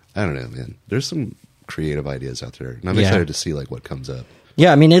I don't know, man. There's some creative ideas out there, and I'm excited to see like what comes up.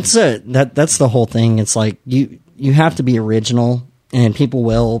 Yeah, I mean that's the whole thing. It's like you have to be original, and people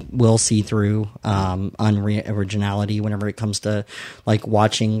will see through originality whenever it comes to like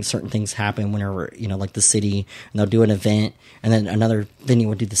watching certain things happen. Whenever like the city, and they'll do an event, and then another venue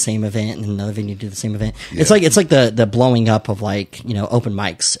would do the same event, and another venue do the same event. Yeah. It's like the blowing up of like open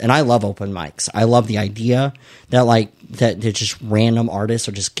mics, and I love open mics. I love the idea that that they're just random artists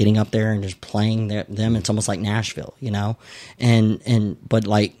are just getting up there and just playing them. It's almost like Nashville, but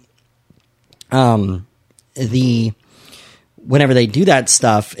like whenever they do that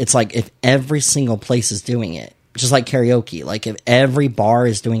stuff, it's like if every single place is doing it, just like karaoke, like if every bar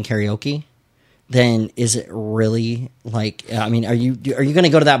is doing karaoke, then is it really like, I mean, are you going to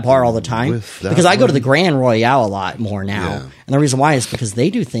go to that bar all the time? Because I go to the Grand Royale a lot more now. Yeah. And the reason why is because they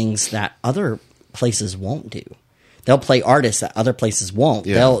do things that other places won't do. They'll play artists that other places won't.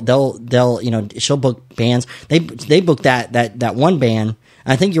 Yeah. They'll she'll book bands. They booked that one band.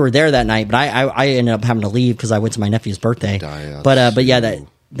 I think you were there that night, but I ended up having to leave because I went to my nephew's birthday. But yeah,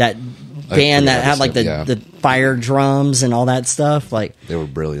 that band that had like the fire drums and all that stuff, like they were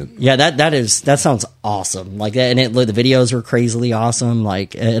brilliant. Yeah, that sounds awesome. Like that, and the videos were crazily awesome.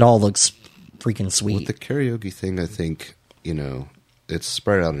 Like it all looks freaking sweet. With the karaoke thing, I think it's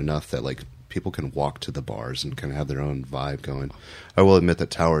spread out enough that like people can walk to the bars and kind of have their own vibe going. I will admit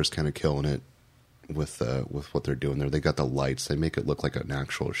that Tower's kind of killing it with what they're doing there. They got the lights; they make it look like an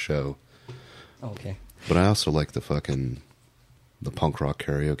actual show. Okay, but I also like the punk rock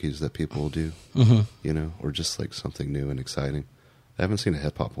karaoke's that people do, or just like something new and exciting. I haven't seen a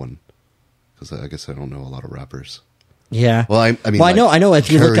hip hop one because I guess I don't know a lot of rappers. Yeah. Well, I mean, I know if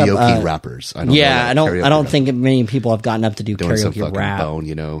you look up karaoke rappers. I don't think many people have gotten up to do doing karaoke some rap.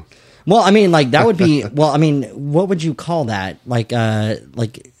 Bone, Well, I mean, like that would be. Well, I mean, what would you call that? Like,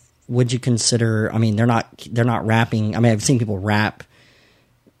 would you consider? I mean, they're not rapping. I mean, I've seen people rap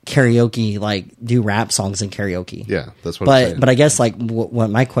karaoke, like do rap songs in karaoke. Yeah, that's what I'm saying. But I guess like what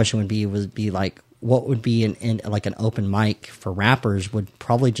my question would be like, what would be like an open mic for rappers would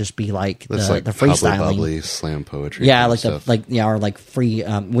probably just be like the freestyling, bubbly, slam poetry. Yeah, like stuff. or like free,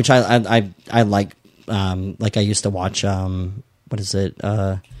 which I like. Like I used to watch. What is it?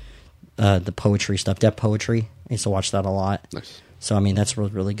 The poetry stuff, Def Poetry. I used to watch that a lot. Nice. So I mean, that's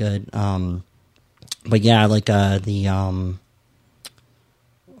really, really good. But yeah, like I don't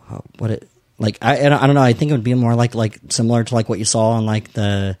know. I think it would be more like similar to like what you saw in like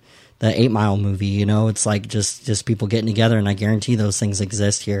the 8 Mile movie. It's like just people getting together, and I guarantee those things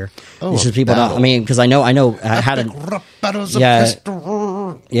exist here. Oh, it's just people don't. I mean, because I know how to.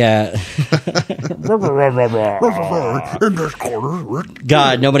 Yeah. In this corner.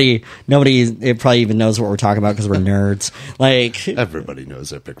 God, nobody it probably even knows what we're talking about because we're nerds. Like everybody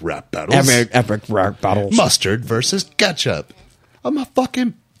knows epic rap battles. Epic rap battles. Mustard versus ketchup. I'm a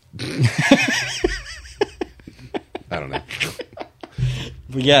fucking. I don't know.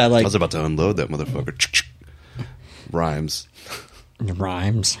 But yeah, like I was about to unload that motherfucker. Rhymes.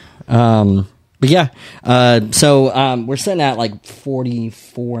 But yeah, so we're sitting at like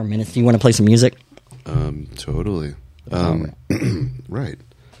 44 minutes. Do you want to play some music? Totally. Right.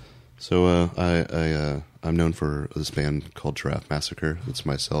 So I'm known for this band called Giraffe Massacre. It's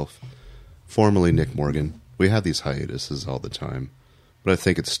myself, formerly Nick Morgan. We have these hiatuses all the time, but I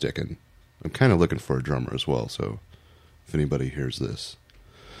think it's sticking. I'm kind of looking for a drummer as well, so if anybody hears this.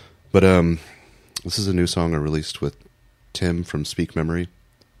 But this is a new song I released with Tim from Speak Memory.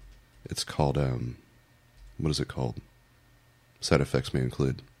 It's called, what is it called? Side effects may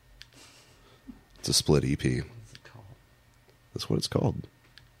include. It's a split EP. That's what it's called.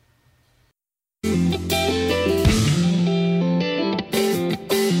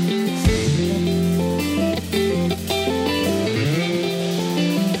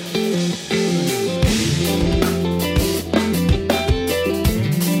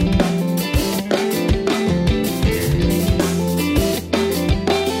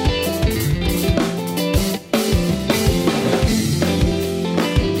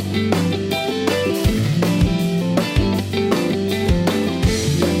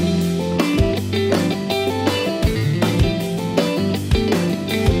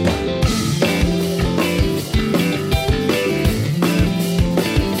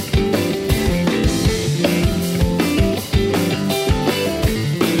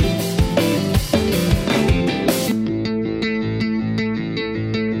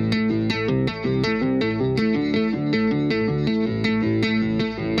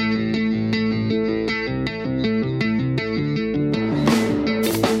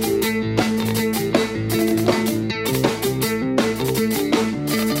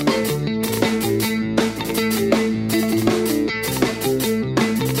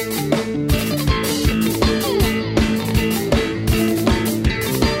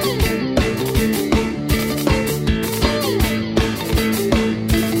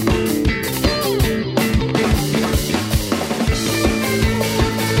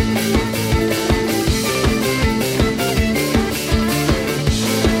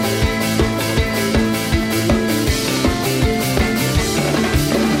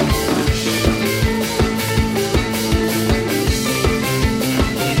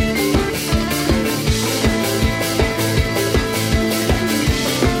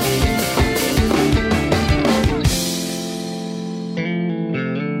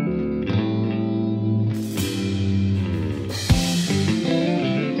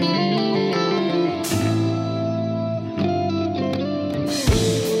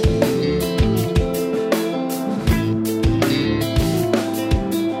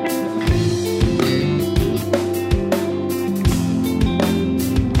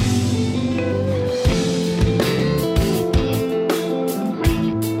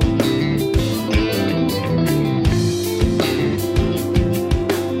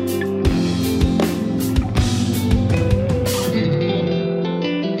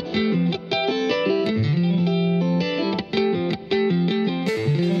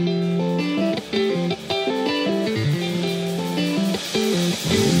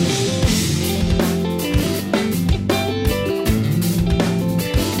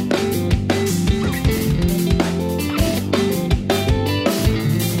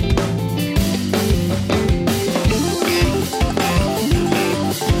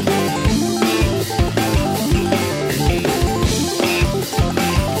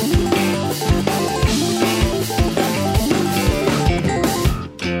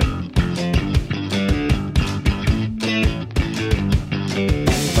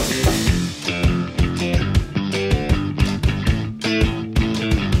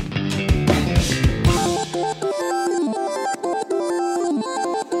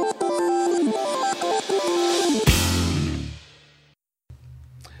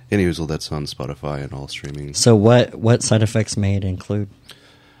 Anyways, that's on Spotify and all streaming. So what side effects may it include?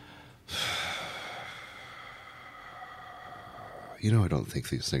 I don't think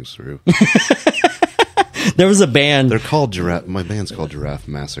these things through. There was a band. They're called Giraffe. My band's called Giraffe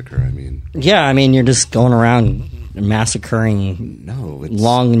Massacre. Yeah, you're just going around massacring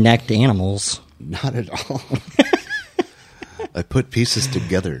long-necked animals. Not at all. I put pieces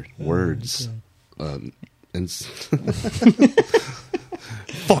together, words, and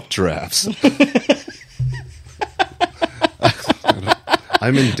fuck giraffes.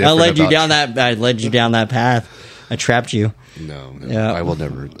 I'm indifferent. I led you down that path. I trapped you. No, Yeah. I will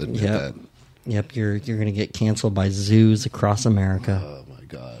never admit that. Yep, you're going to get canceled by zoos across America. Oh my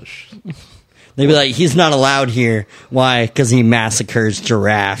gosh. They'd be like, he's not allowed here. Why? Because he massacres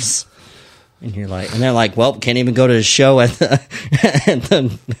giraffes. And they're like, well, can't even go to a show at the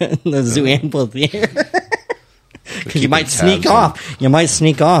zoo amphitheater. Because you might sneak off. You might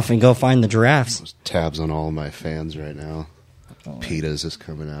sneak off and go find the giraffes. There's tabs on all my fans right now. PETA's is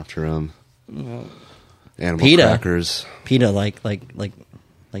coming after them. Animal crackers. PETA, like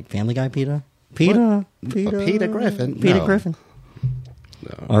Family Guy PETA? PETA. PETA Griffin. PETA Griffin.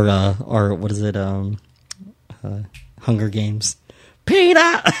 No. Or what is it? Hunger Games.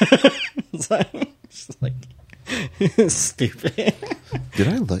 PETA. It's like stupid. Did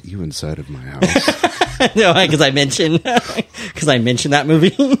I let you inside of my house? No, because I mentioned that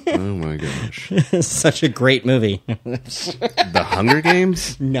movie. Oh my gosh, such a great movie. The Hunger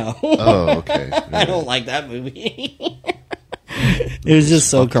Games? No. Oh, okay. I don't like that movie. It was just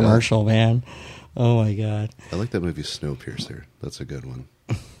so commercial, man. Oh my god. I like that movie Snowpiercer. That's a good one.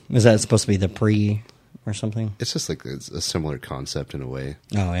 Is that supposed to be the pre or something? It's just like it's a similar concept in a way.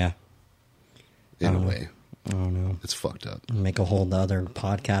 Oh yeah. In a way. I don't know. It's fucked up. Make a whole other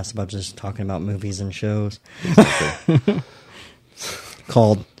podcast about just talking about movies and shows. Exactly.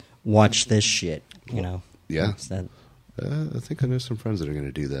 Called Watch This Shit, Yeah. That, I think I know some friends that are going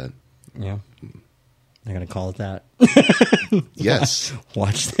to do that. yeah. They're going to call it that. Yes.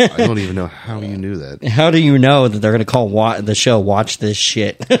 Watch that. I don't even know how you knew that. How do you know that they're going to call the show Watch This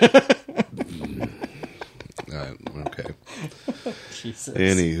Shit? Okay. Jesus.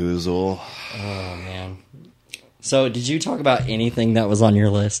 Any hoozle. Oh, man. So, did you talk about anything that was on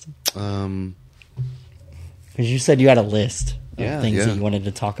your list? Because you said you had a list of things that you wanted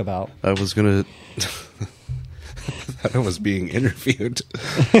to talk about. I was going to... I was being interviewed.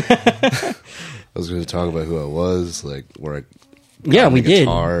 I was going to talk about who I was, like where I got we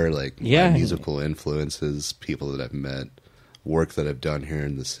guitar, did. Like my musical influences, people that I've met, work that I've done here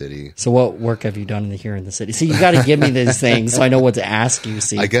in the city. So what work have you done here in the city? See, you got to give me these things so I know what to ask you.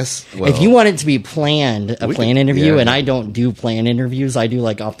 See, I guess if you want it to be planned, a planned interview, and I don't do planned interviews, I do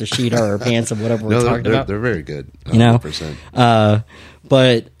like off the sheet or pants of whatever we're talking about. They're very good, 100%.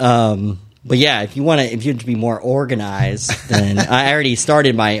 But yeah, if you to be more organized, then I already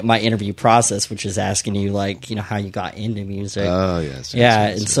started my interview process, which is asking you how you got into music. Oh yes,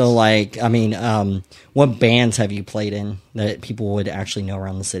 So what bands have you played in that people would actually know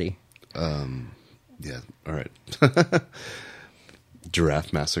around the city? Yeah, all right.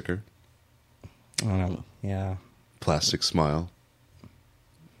 Giraffe Massacre. Yeah. Plastic Smile.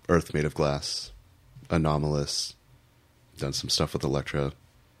 Earth Made of Glass. Anomalous. Done some stuff with Elektra.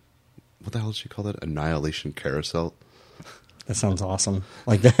 What the hell did she call that? Annihilation Carousel. That sounds awesome.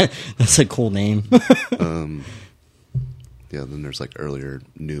 Like that. That's a cool name. Then there's like earlier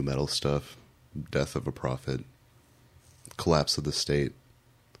new metal stuff. Death of a Prophet. Collapse of the State.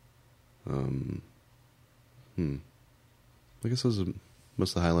 I guess those are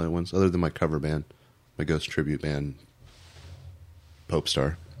most of the highlight ones, other than my cover band, my Ghost tribute band, Pope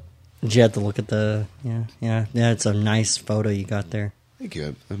Star. Did you have to look at the... Yeah, it's a nice photo you got there. Thank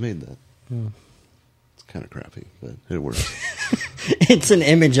you. I made that. It's kind of crappy, but it works. It's an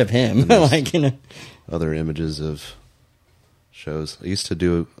image of him. Other images of shows. I used to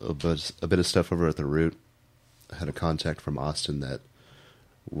do a bit of stuff over at The Root. I had a contact from Austin that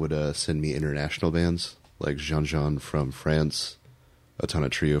would send me international bands, like Jean from France, a ton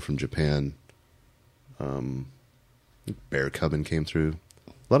of Trio from Japan. Bear Cubbin came through.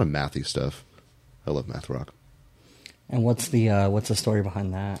 A lot of mathy stuff. I love math rock. And what's the story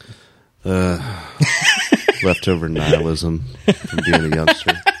behind that? Leftover nihilism from being a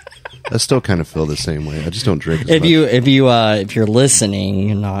youngster. I still kind of feel the same way. I just don't drink as much. If you're listening,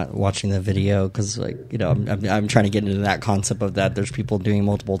 you're not watching the video, because I'm trying to get into that concept of that. There's people doing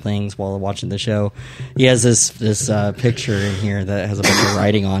multiple things while watching the show. He has this picture in here that has a bunch of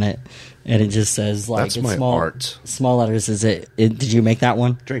writing on it, and it just says That's it's my small art. Small letters. Is it? Did you make that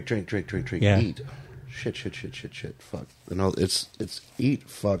one? Drink. Yeah. Eat. shit, fuck, and all it's eat,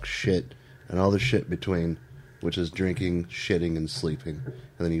 fuck, shit, and all the shit between, which is drinking, shitting, and sleeping, and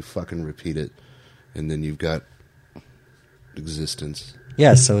then you fucking repeat it, and then you've got existence.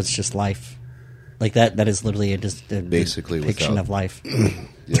 Yeah, so it's just life. Like that is literally just a basically depiction of life.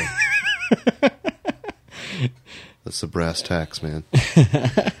 Yeah. That's the brass tacks, man.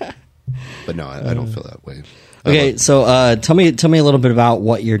 But no, I don't feel that way. Okay, so tell me a little bit about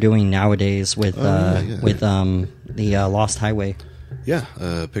what you're doing nowadays with the Lost Highway. Yeah,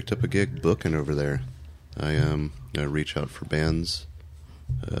 picked up a gig booking over there. I reach out for bands,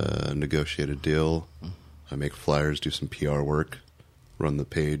 negotiate a deal. I make flyers, do some PR work, run the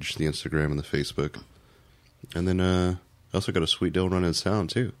page, the Instagram, and the Facebook. And then I also got a sweet deal running sound,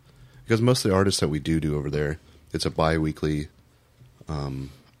 too. Because most of the artists that we do over there, it's a bi-weekly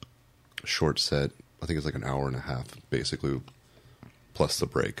short set. I think it's like an hour and a half, basically, plus the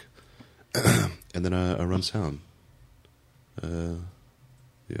break. And then I run sound. Yeah.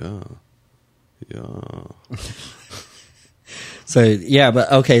 So yeah,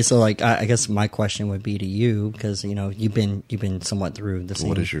 but okay. So like, I guess my question would be to you, because you've been somewhat through the same.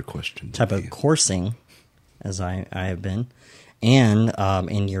 What is your question? Type of coursing as I have been, and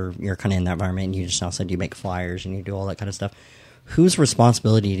you're kind of in that environment. And you just now said you make flyers and you do all that kind of stuff. Whose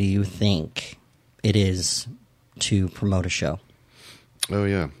responsibility do you think it is to promote a show? Oh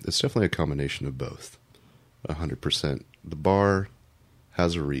yeah, it's definitely a combination of both. 100%. The bar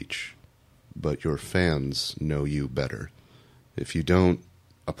has a reach, but your fans know you better. If you don't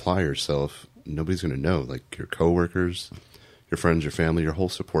apply yourself, nobody's going to know. Like your coworkers, your friends, your family, your whole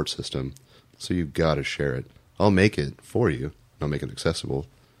support system. So you've got to share it. I'll make it for you. I'll make it accessible,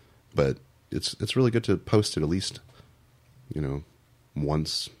 but it's really good to post it at least,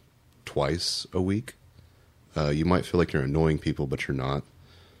 once, twice a week. You might feel like you're annoying people, but you're not.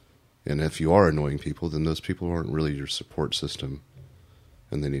 And if you are annoying people, then those people aren't really your support system,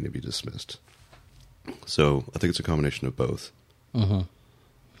 and they need to be dismissed. So I think it's a combination of both. Mm-hmm.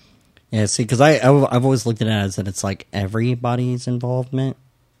 Yeah, see, because I've always looked at it as that it's like everybody's involvement,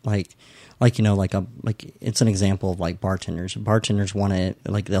 like it's an example of like bartenders. Bartenders want to,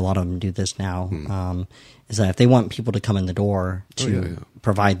 like a lot of them do this now. Is that if they want people to come in the door to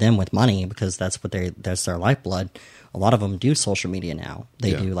provide them with money, because that's their lifeblood. A lot of them do social media now.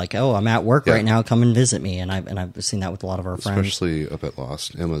 They do like, oh, I'm at work right now, come and visit me, and I've seen that with a lot of our friends. Especially up at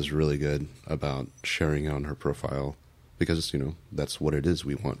Lost, Emma's really good about sharing on her profile, because that's what it is.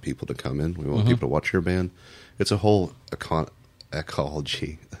 We want people to come in. We want people to watch your band. It's a whole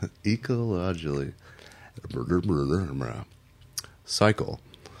ecologically cycle.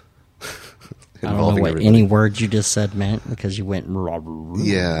 I don't know what any word you just said meant, because you went.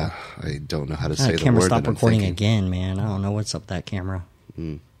 Yeah, I don't know how to say the camera word. Stop recording again, man. I don't know what's up with that camera.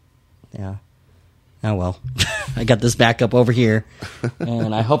 Yeah. Oh well, I got this back up over here,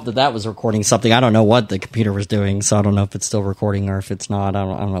 and I hope that was recording something. I don't know what the computer was doing, so I don't know if it's still recording or if it's not. I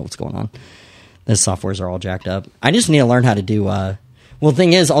don't know what's going on. The softwares are all jacked up. I just need to learn how to do. Well, the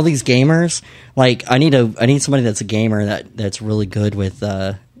thing is, all these gamers, like I need somebody that's a gamer that's really good with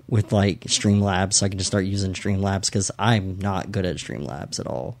like Streamlabs, so I can just start using Streamlabs, because I'm not good at Streamlabs at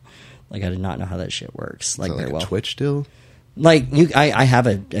all. Like I did not know how that shit works. Like very well. Twitch still. Like I have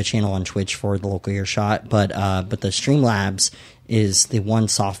a channel on Twitch for the local earshot, but the Streamlabs is the one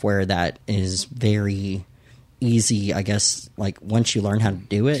software that is very easy, I guess. Like once you learn how to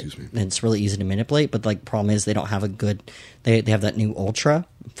do it, it's really easy to manipulate. But like problem is they don't have a good. They have that new Ultra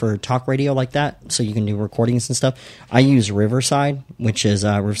for talk radio like that, so you can do recordings and stuff. I use Riverside, which is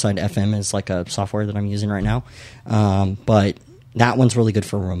Riverside FM is like a software that I'm using right now, but that one's really good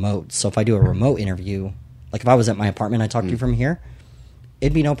for remote. So if I do a remote interview. Like if I was at my apartment, I talked to you from here,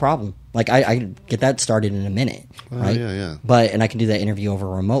 it'd be no problem. Like I get that started in a minute, right? Yeah. And I can do that interview over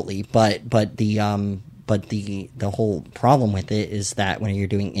remotely. But the whole problem with it is that when you're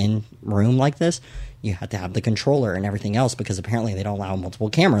doing in room like this, you have to have the controller and everything else, because apparently they don't allow multiple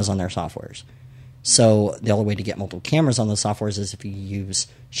cameras on their softwares. So the only way to get multiple cameras on those softwares is if you use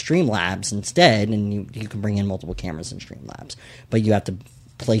Streamlabs instead, and you can bring in multiple cameras in Streamlabs, but you have to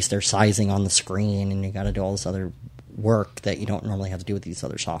place their sizing on the screen, and you got to do all this other work that you don't normally have to do with these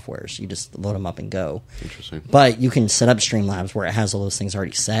other softwares. You just load them up and go. Interesting. But you can set up Streamlabs where it has all those things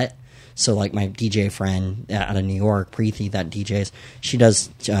already set. So like my DJ friend out of New York, Preeti, that DJs, she does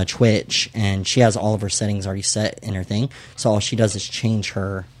Twitch, and she has all of her settings already set in her thing. So all she does is change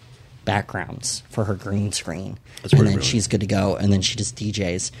her backgrounds for her green screen, and then she's good to go. And then she just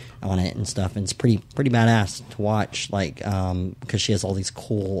DJs on it and stuff, and it's pretty badass to watch. Like because she has all these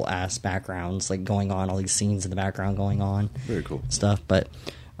cool ass backgrounds like going on, all these scenes in the background going on. Very cool stuff. But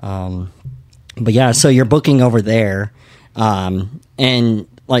But yeah, so you're booking over there, and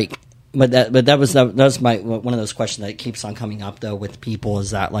like, that was my one of those questions that keeps on coming up though with people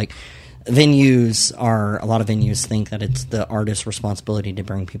is that like a lot of venues think that it's the artist's responsibility to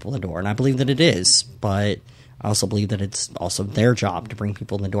bring people to the door, and I believe that it is, but I also believe that it's also their job to bring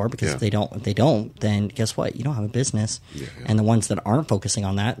people in the door, because if they don't, then guess what? You don't have a business. Yeah. And the ones that aren't focusing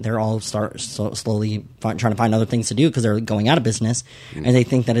on that, they're all slowly trying to find other things to do because they're going out of business. Mm. And they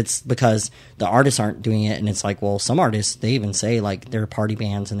think that it's because the artists aren't doing it. And it's like, well, some artists, they even say like they're party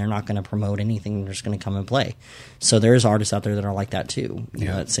bands and they're not going to promote anything. They're just going to come and play. So there's artists out there that are like that too, you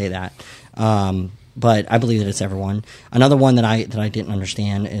know, that say that. But I believe that it's everyone. Another one that I didn't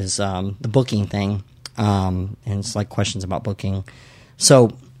understand is the booking thing. And it's like questions about booking.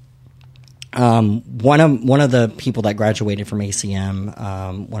 So, one of the people that graduated from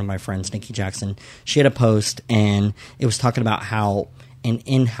ACM, one of my friends, Nikki Jackson, she had a post, and it was talking about how an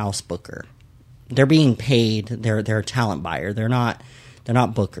in-house booker, they're being paid, they're a talent buyer. They're not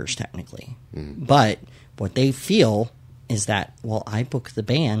bookers technically, but what they feel is that, well, I book the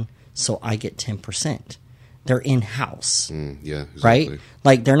band, so I get 10%. They're in-house, yeah, exactly. Right?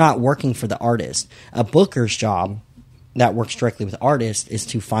 Like, they're not working for the artist. A booker's job that works directly with artists is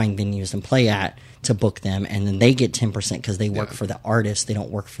to find venues and play at to book them, and then they get 10% because they work for the artist. They don't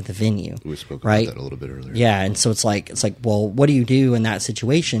work for the venue. We spoke right? about that a little bit earlier. Yeah, and so it's like, well, what do you do in that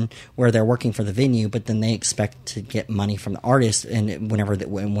situation where they're working for the venue, but then they expect to get money from the artist, and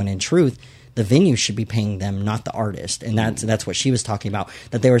when in truth, the venue should be paying them, not the artist. And that's what she was talking about.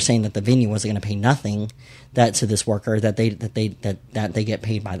 That they were saying that the venue wasn't going to pay nothing to this worker, that they get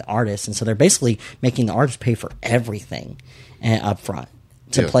paid by the artist, and so they're basically making the artist pay for everything up front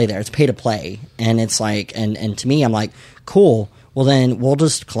to play there. It's pay to play, and it's like, and to me, I'm like, cool. Well, then we'll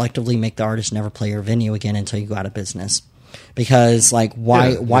just collectively make the artist never play your venue again until you go out of business. Because like,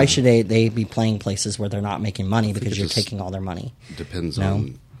 why should they be playing places where they're not making money because you're taking all their money? Depends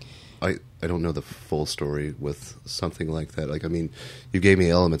on. I don't know the full story with something like that. Like, I mean, you gave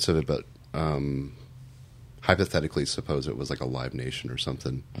me elements of it, but hypothetically, suppose it was like a Live Nation or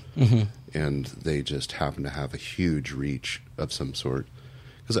something, and they just happen to have a huge reach of some sort.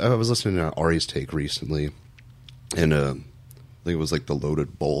 Because I was listening to Ari's take recently, and I think it was like the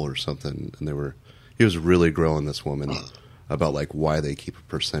Loaded Bowl or something, and he was really grilling this woman about like why they keep a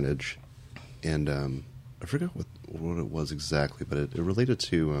percentage, and I forgot what it was exactly, but it related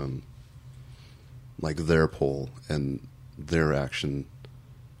to like their poll and their action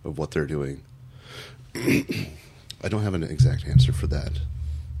of what they're doing. I don't have an exact answer for that.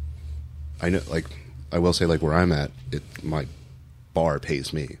 I know, like, I will say, like, where I'm at, my bar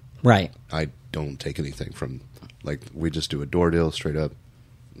pays me. Right. I don't take anything from, like, we just do a door deal straight up,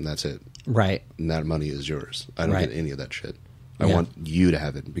 and that's it. Right. And that money is yours. I don't get any of that shit. I want you to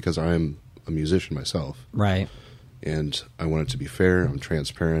have it because I'm a musician myself. Right. And I want it to be fair. I'm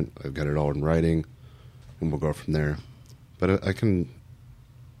transparent. I've got it all in writing. And we'll go from there. But I can't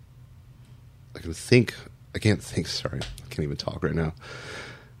think, sorry. I can't even talk right now.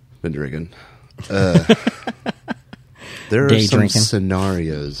 Been drinking. There are some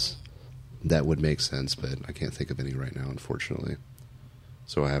scenarios that would make sense, but I can't think of any right now, unfortunately.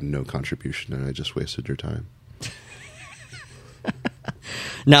 So I have no contribution, and I just wasted your time.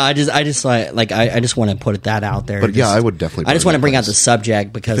 No, I just want to put that out there. But I would definitely. I just want to bring out the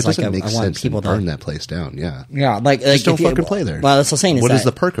subject because I want people to burn that place down. Yeah, like just don't fucking play there. Well, that's what I'm saying. What is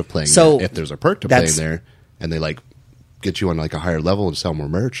the perk of playing there? If there's a perk to playing there, and they like get you on like a higher level and sell more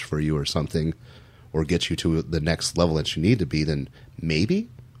merch for you or something, or get you to the next level that you need to be, then maybe.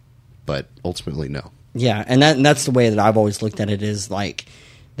 But ultimately, no. Yeah, and that's the way that I've always looked at it, is like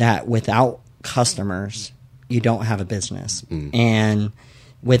that without customers, you don't have a business. And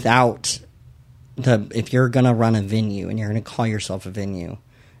without if you're going to run a venue and you're going to call yourself a venue,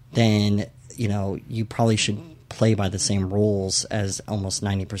 then, you know, you probably should play by the same rules as almost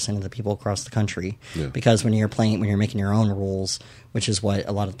 90% of the people across the country. Yeah. Because when you're making your own rules, which is what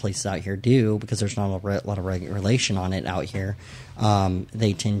a lot of places out here do, because there's not a lot of regulation on it out here,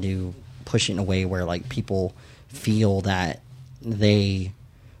 they tend to push it in a way where like people feel that they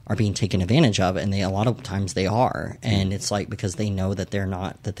are being taken advantage of, and a lot of times they are, and it's like because they know that they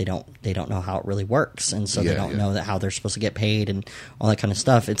don't know how it really works, and so they don't know how they're supposed to get paid and all that kind of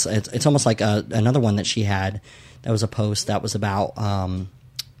stuff. It's almost like another one that she had. That was a post that was about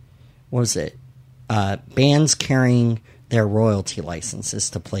what was it? Bands carrying their royalty licenses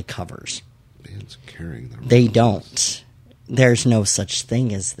to play covers. Bands carrying their they don't. there's no such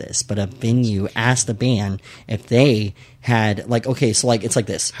thing as this, but a venue asked the band if they had like, okay, so like it's like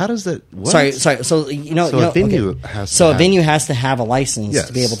this. How does that? What? Sorry. So a venue has. So a venue has to have a license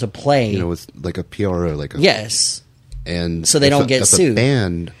to be able to play. With like a PRO, like a yes. And so they don't get sued. If a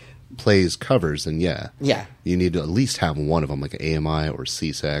band plays covers, then yeah, you need to at least have one of them, like an AMI or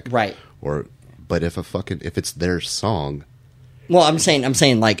CSAC, right? But if it's their song. Well, I'm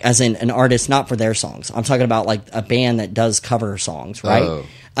saying like as in an artist, not for their songs. I'm talking about like a band that does cover songs, right? Oh.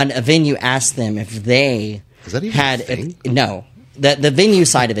 And a venue asked them if they is that even had a thing? No. The venue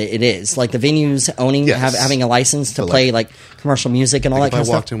side of it is like the venues owning having a license to play like commercial music and all that kind of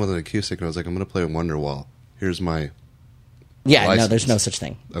stuff. If I walked in with an acoustic and I was like, I'm going to play Wonderwall. Here's my license. No, there's no such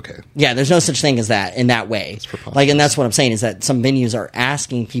thing. Okay. Yeah, there's no such thing as that in that way. Like, and that's what I'm saying is that some venues are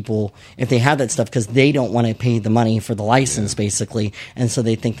asking people if they have that stuff because they don't want to pay the money for the license, basically, and so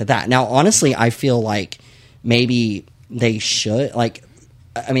they think that. Now, honestly, I feel like maybe they should. Like,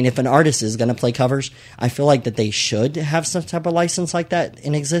 I mean, if an artist is going to play covers, I feel like that they should have some type of license like that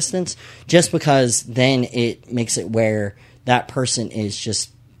in existence, just because then it makes it where that person is just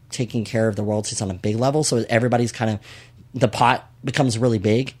taking care of the royalties on a big level, so everybody's kind of. The pot becomes really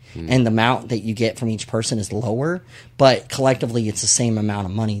big and the amount that you get from each person is lower, but collectively it's the same amount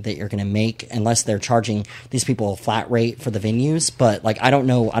of money that you're going to make unless they're charging these people a flat rate for the venues. But like, I don't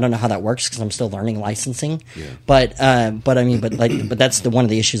know how that works because I'm still learning licensing. Yeah. But that's one of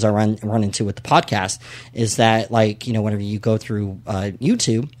the issues I run into with the podcast is that like, whenever you go through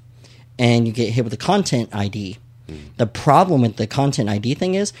YouTube and you get hit with the content ID, the problem with the content ID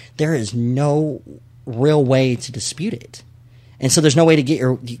thing is there is no real way to dispute it, and so there's no way to get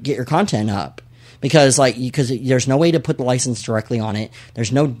your content up because there's no way to put the license directly on it.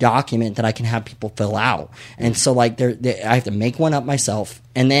 There's no document that I can have people fill out, and so like I have to make one up myself,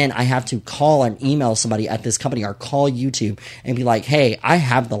 and then I have to call and email somebody at this company or call YouTube and be like, hey, I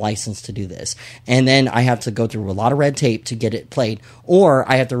have the license to do this, and then I have to go through a lot of red tape to get it played, or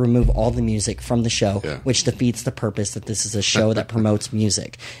I have to remove all the music from the show, which defeats the purpose that this is a show that promotes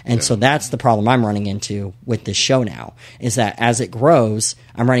music. And so that's the problem I'm running into with this show now, is that as it grows,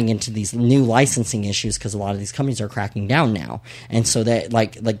 I'm running into these new licensing issues because a lot of these companies are cracking down now. And so that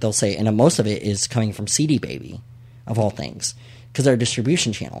like they'll say, and most of it is coming from CD Baby, of all things, because they're a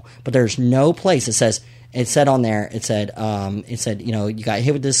distribution channel. But there's no place it said on there, it said, you got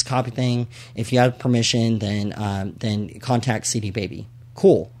hit with this copy thing. If you have permission, then contact CD Baby.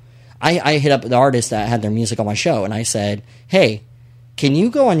 Cool. I hit up the artist that had their music on my show, and I said, hey, can you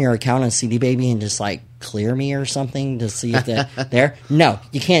go on your account on CD Baby and just like clear me or something to see if they're there? No,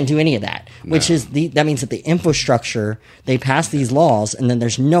 you can't do any of that. No. That means that the infrastructure, they pass these laws, and then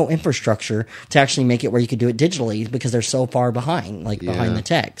there's no infrastructure to actually make it where you could do it digitally because they're so far behind, behind the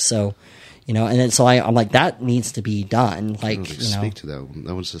tech. So, and then so I'm like, that needs to be done. Like, I don't speak to that one.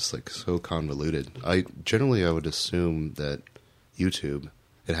 That was just like so convoluted. I would assume that YouTube,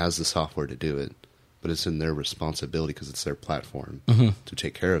 it has the software to do it, but it's in their responsibility because it's their platform to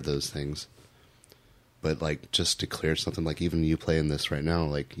take care of those things. But like, just to clear something, like even you playing this right now,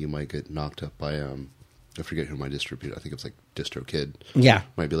 like you might get knocked up by I forget who my distributor. I think it's like DistroKid. Yeah,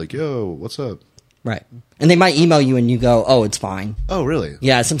 might be like, yo, what's up? Right. And they might email you and you go, oh, it's fine. Oh, really?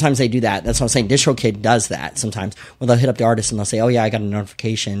 Yeah, sometimes they do that. That's what I'm saying. DistroKid does that sometimes. Well, they'll hit up the artist and they'll say, oh, yeah, I got a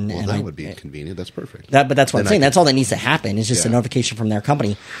notification. Well, that would be convenient. That's perfect. But that's what I'm saying. That's all that needs to happen. It's just a notification from their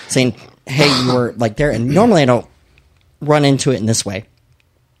company saying, hey, you were like there. And normally I don't run into it in this way.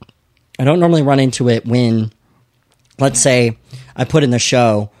 I don't normally run into it when, let's say, I put in the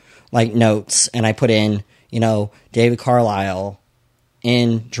show like notes and I put in, David Carlisle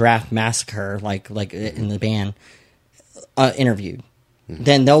in Giraffe Massacre, like in the band, interviewed.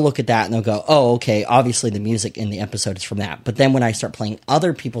 Then they'll look at that and they'll go, oh, okay, obviously the music in the episode is from that. But then when I start playing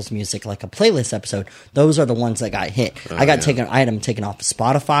other people's music, like a playlist episode, those are the ones that got hit. I had them taken off of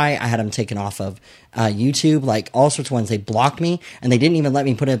Spotify. I had them taken off of YouTube, like all sorts of ones. They blocked me and they didn't even let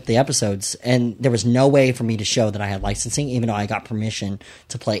me put up the episodes. And there was no way for me to show that I had licensing, even though I got permission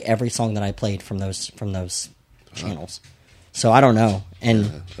to play every song that I played from those channels. So I don't know. And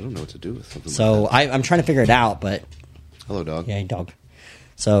I don't know what to do with something so like that. I'm trying to figure it out, but hello, dog. Yeah, dog.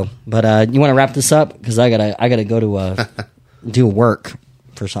 So, but you want to wrap this up because I gotta go to do work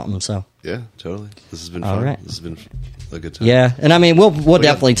for something. So yeah, totally. This has been fun. All right. This has been a good time. Yeah, and I mean we'll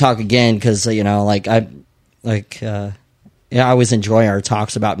definitely talk again because I always enjoy our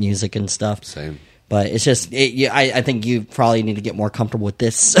talks about music and stuff. Same. But it's just, I think you probably need to get more comfortable with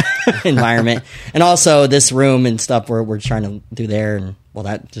this environment. And also this room and stuff we're trying to do there. And, well,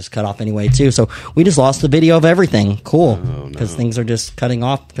 that just cut off anyway, too. So we just lost the video of everything. Cool. Because things are just cutting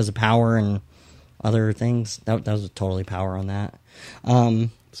off because of power and other things. That was totally power on that.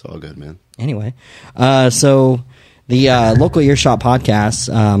 It's all good, man. Anyway, so the Local Earshot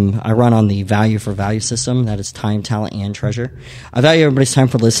podcast, I run on the value for value system. That is time, talent, and treasure. I value everybody's time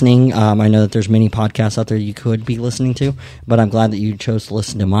for listening. I know that there's many podcasts out there you could be listening to, but I'm glad that you chose to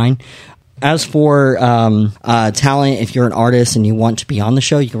listen to mine. As for talent, if you're an artist and you want to be on the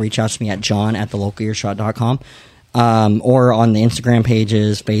show, you can reach out to me at john@thelocal.earshot.com. Or on the Instagram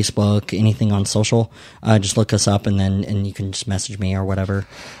pages, Facebook, anything on social. Just look us up, and you can just message me or whatever.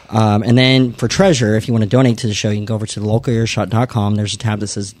 And then for treasure, if you want to donate to the show, you can go over to thelocal.earshot.com. There's a tab that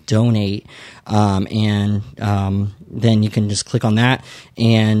says donate, and then you can just click on that,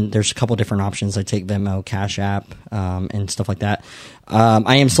 and there's a couple different options. I take Venmo, Cash App, and stuff like that.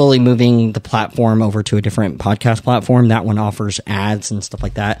 I am slowly moving the platform over to a different podcast platform. That one offers ads and stuff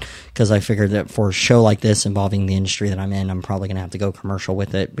like that, because I figured that for a show like this involving the industry that I'm in, I'm probably going to have to go commercial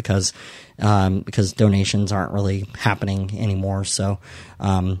with it because donations aren't really happening anymore. So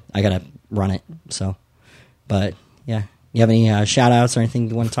I got to run it. So, but yeah. You have any shout-outs or anything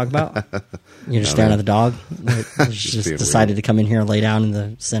you want to talk about? You're just staring at the dog? just decided to come in here and lay down in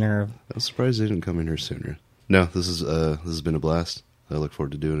the center of... I'm surprised they didn't come in here sooner. No, this has been a blast. I look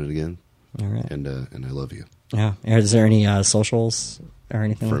forward to doing it again. All right. And I love you. Yeah. Is there any socials or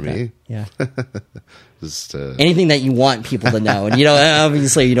anything for like me? That? Yeah. Just anything that you want people to know. And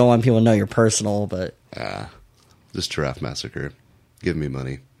obviously you don't want people to know your personal, but... just Giraffe Massacre. Give me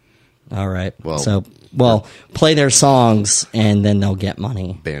money. All right. Well, play their songs and then they'll get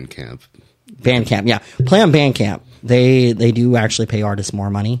money. Bandcamp, yeah. Play on Bandcamp. They do actually pay artists more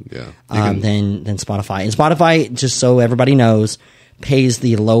money, than Spotify. And Spotify, just so everybody knows, pays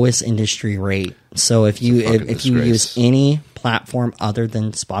the lowest industry rate. So if you use any platform other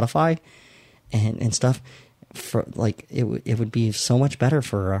than Spotify and stuff, for like it would be so much better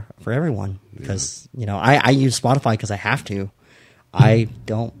for everyone, because I use Spotify because I have to. I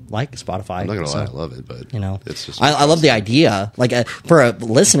don't like Spotify. I'm not gonna lie, I love it, but it's just I love the idea. Like for a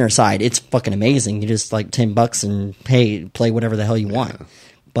listener side, it's fucking amazing. You just like $10 and play whatever the hell you want.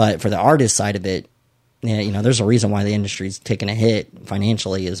 But for the artist side of it, there's a reason why the industry's taking a hit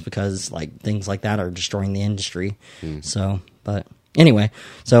financially, is because like things like that are destroying the industry. So, but anyway,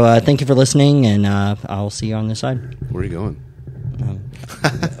 thank you for listening, and I'll see you on this side. Where are you going?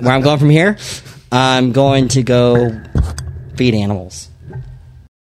 Where I'm going from here, I'm going to go feed animals.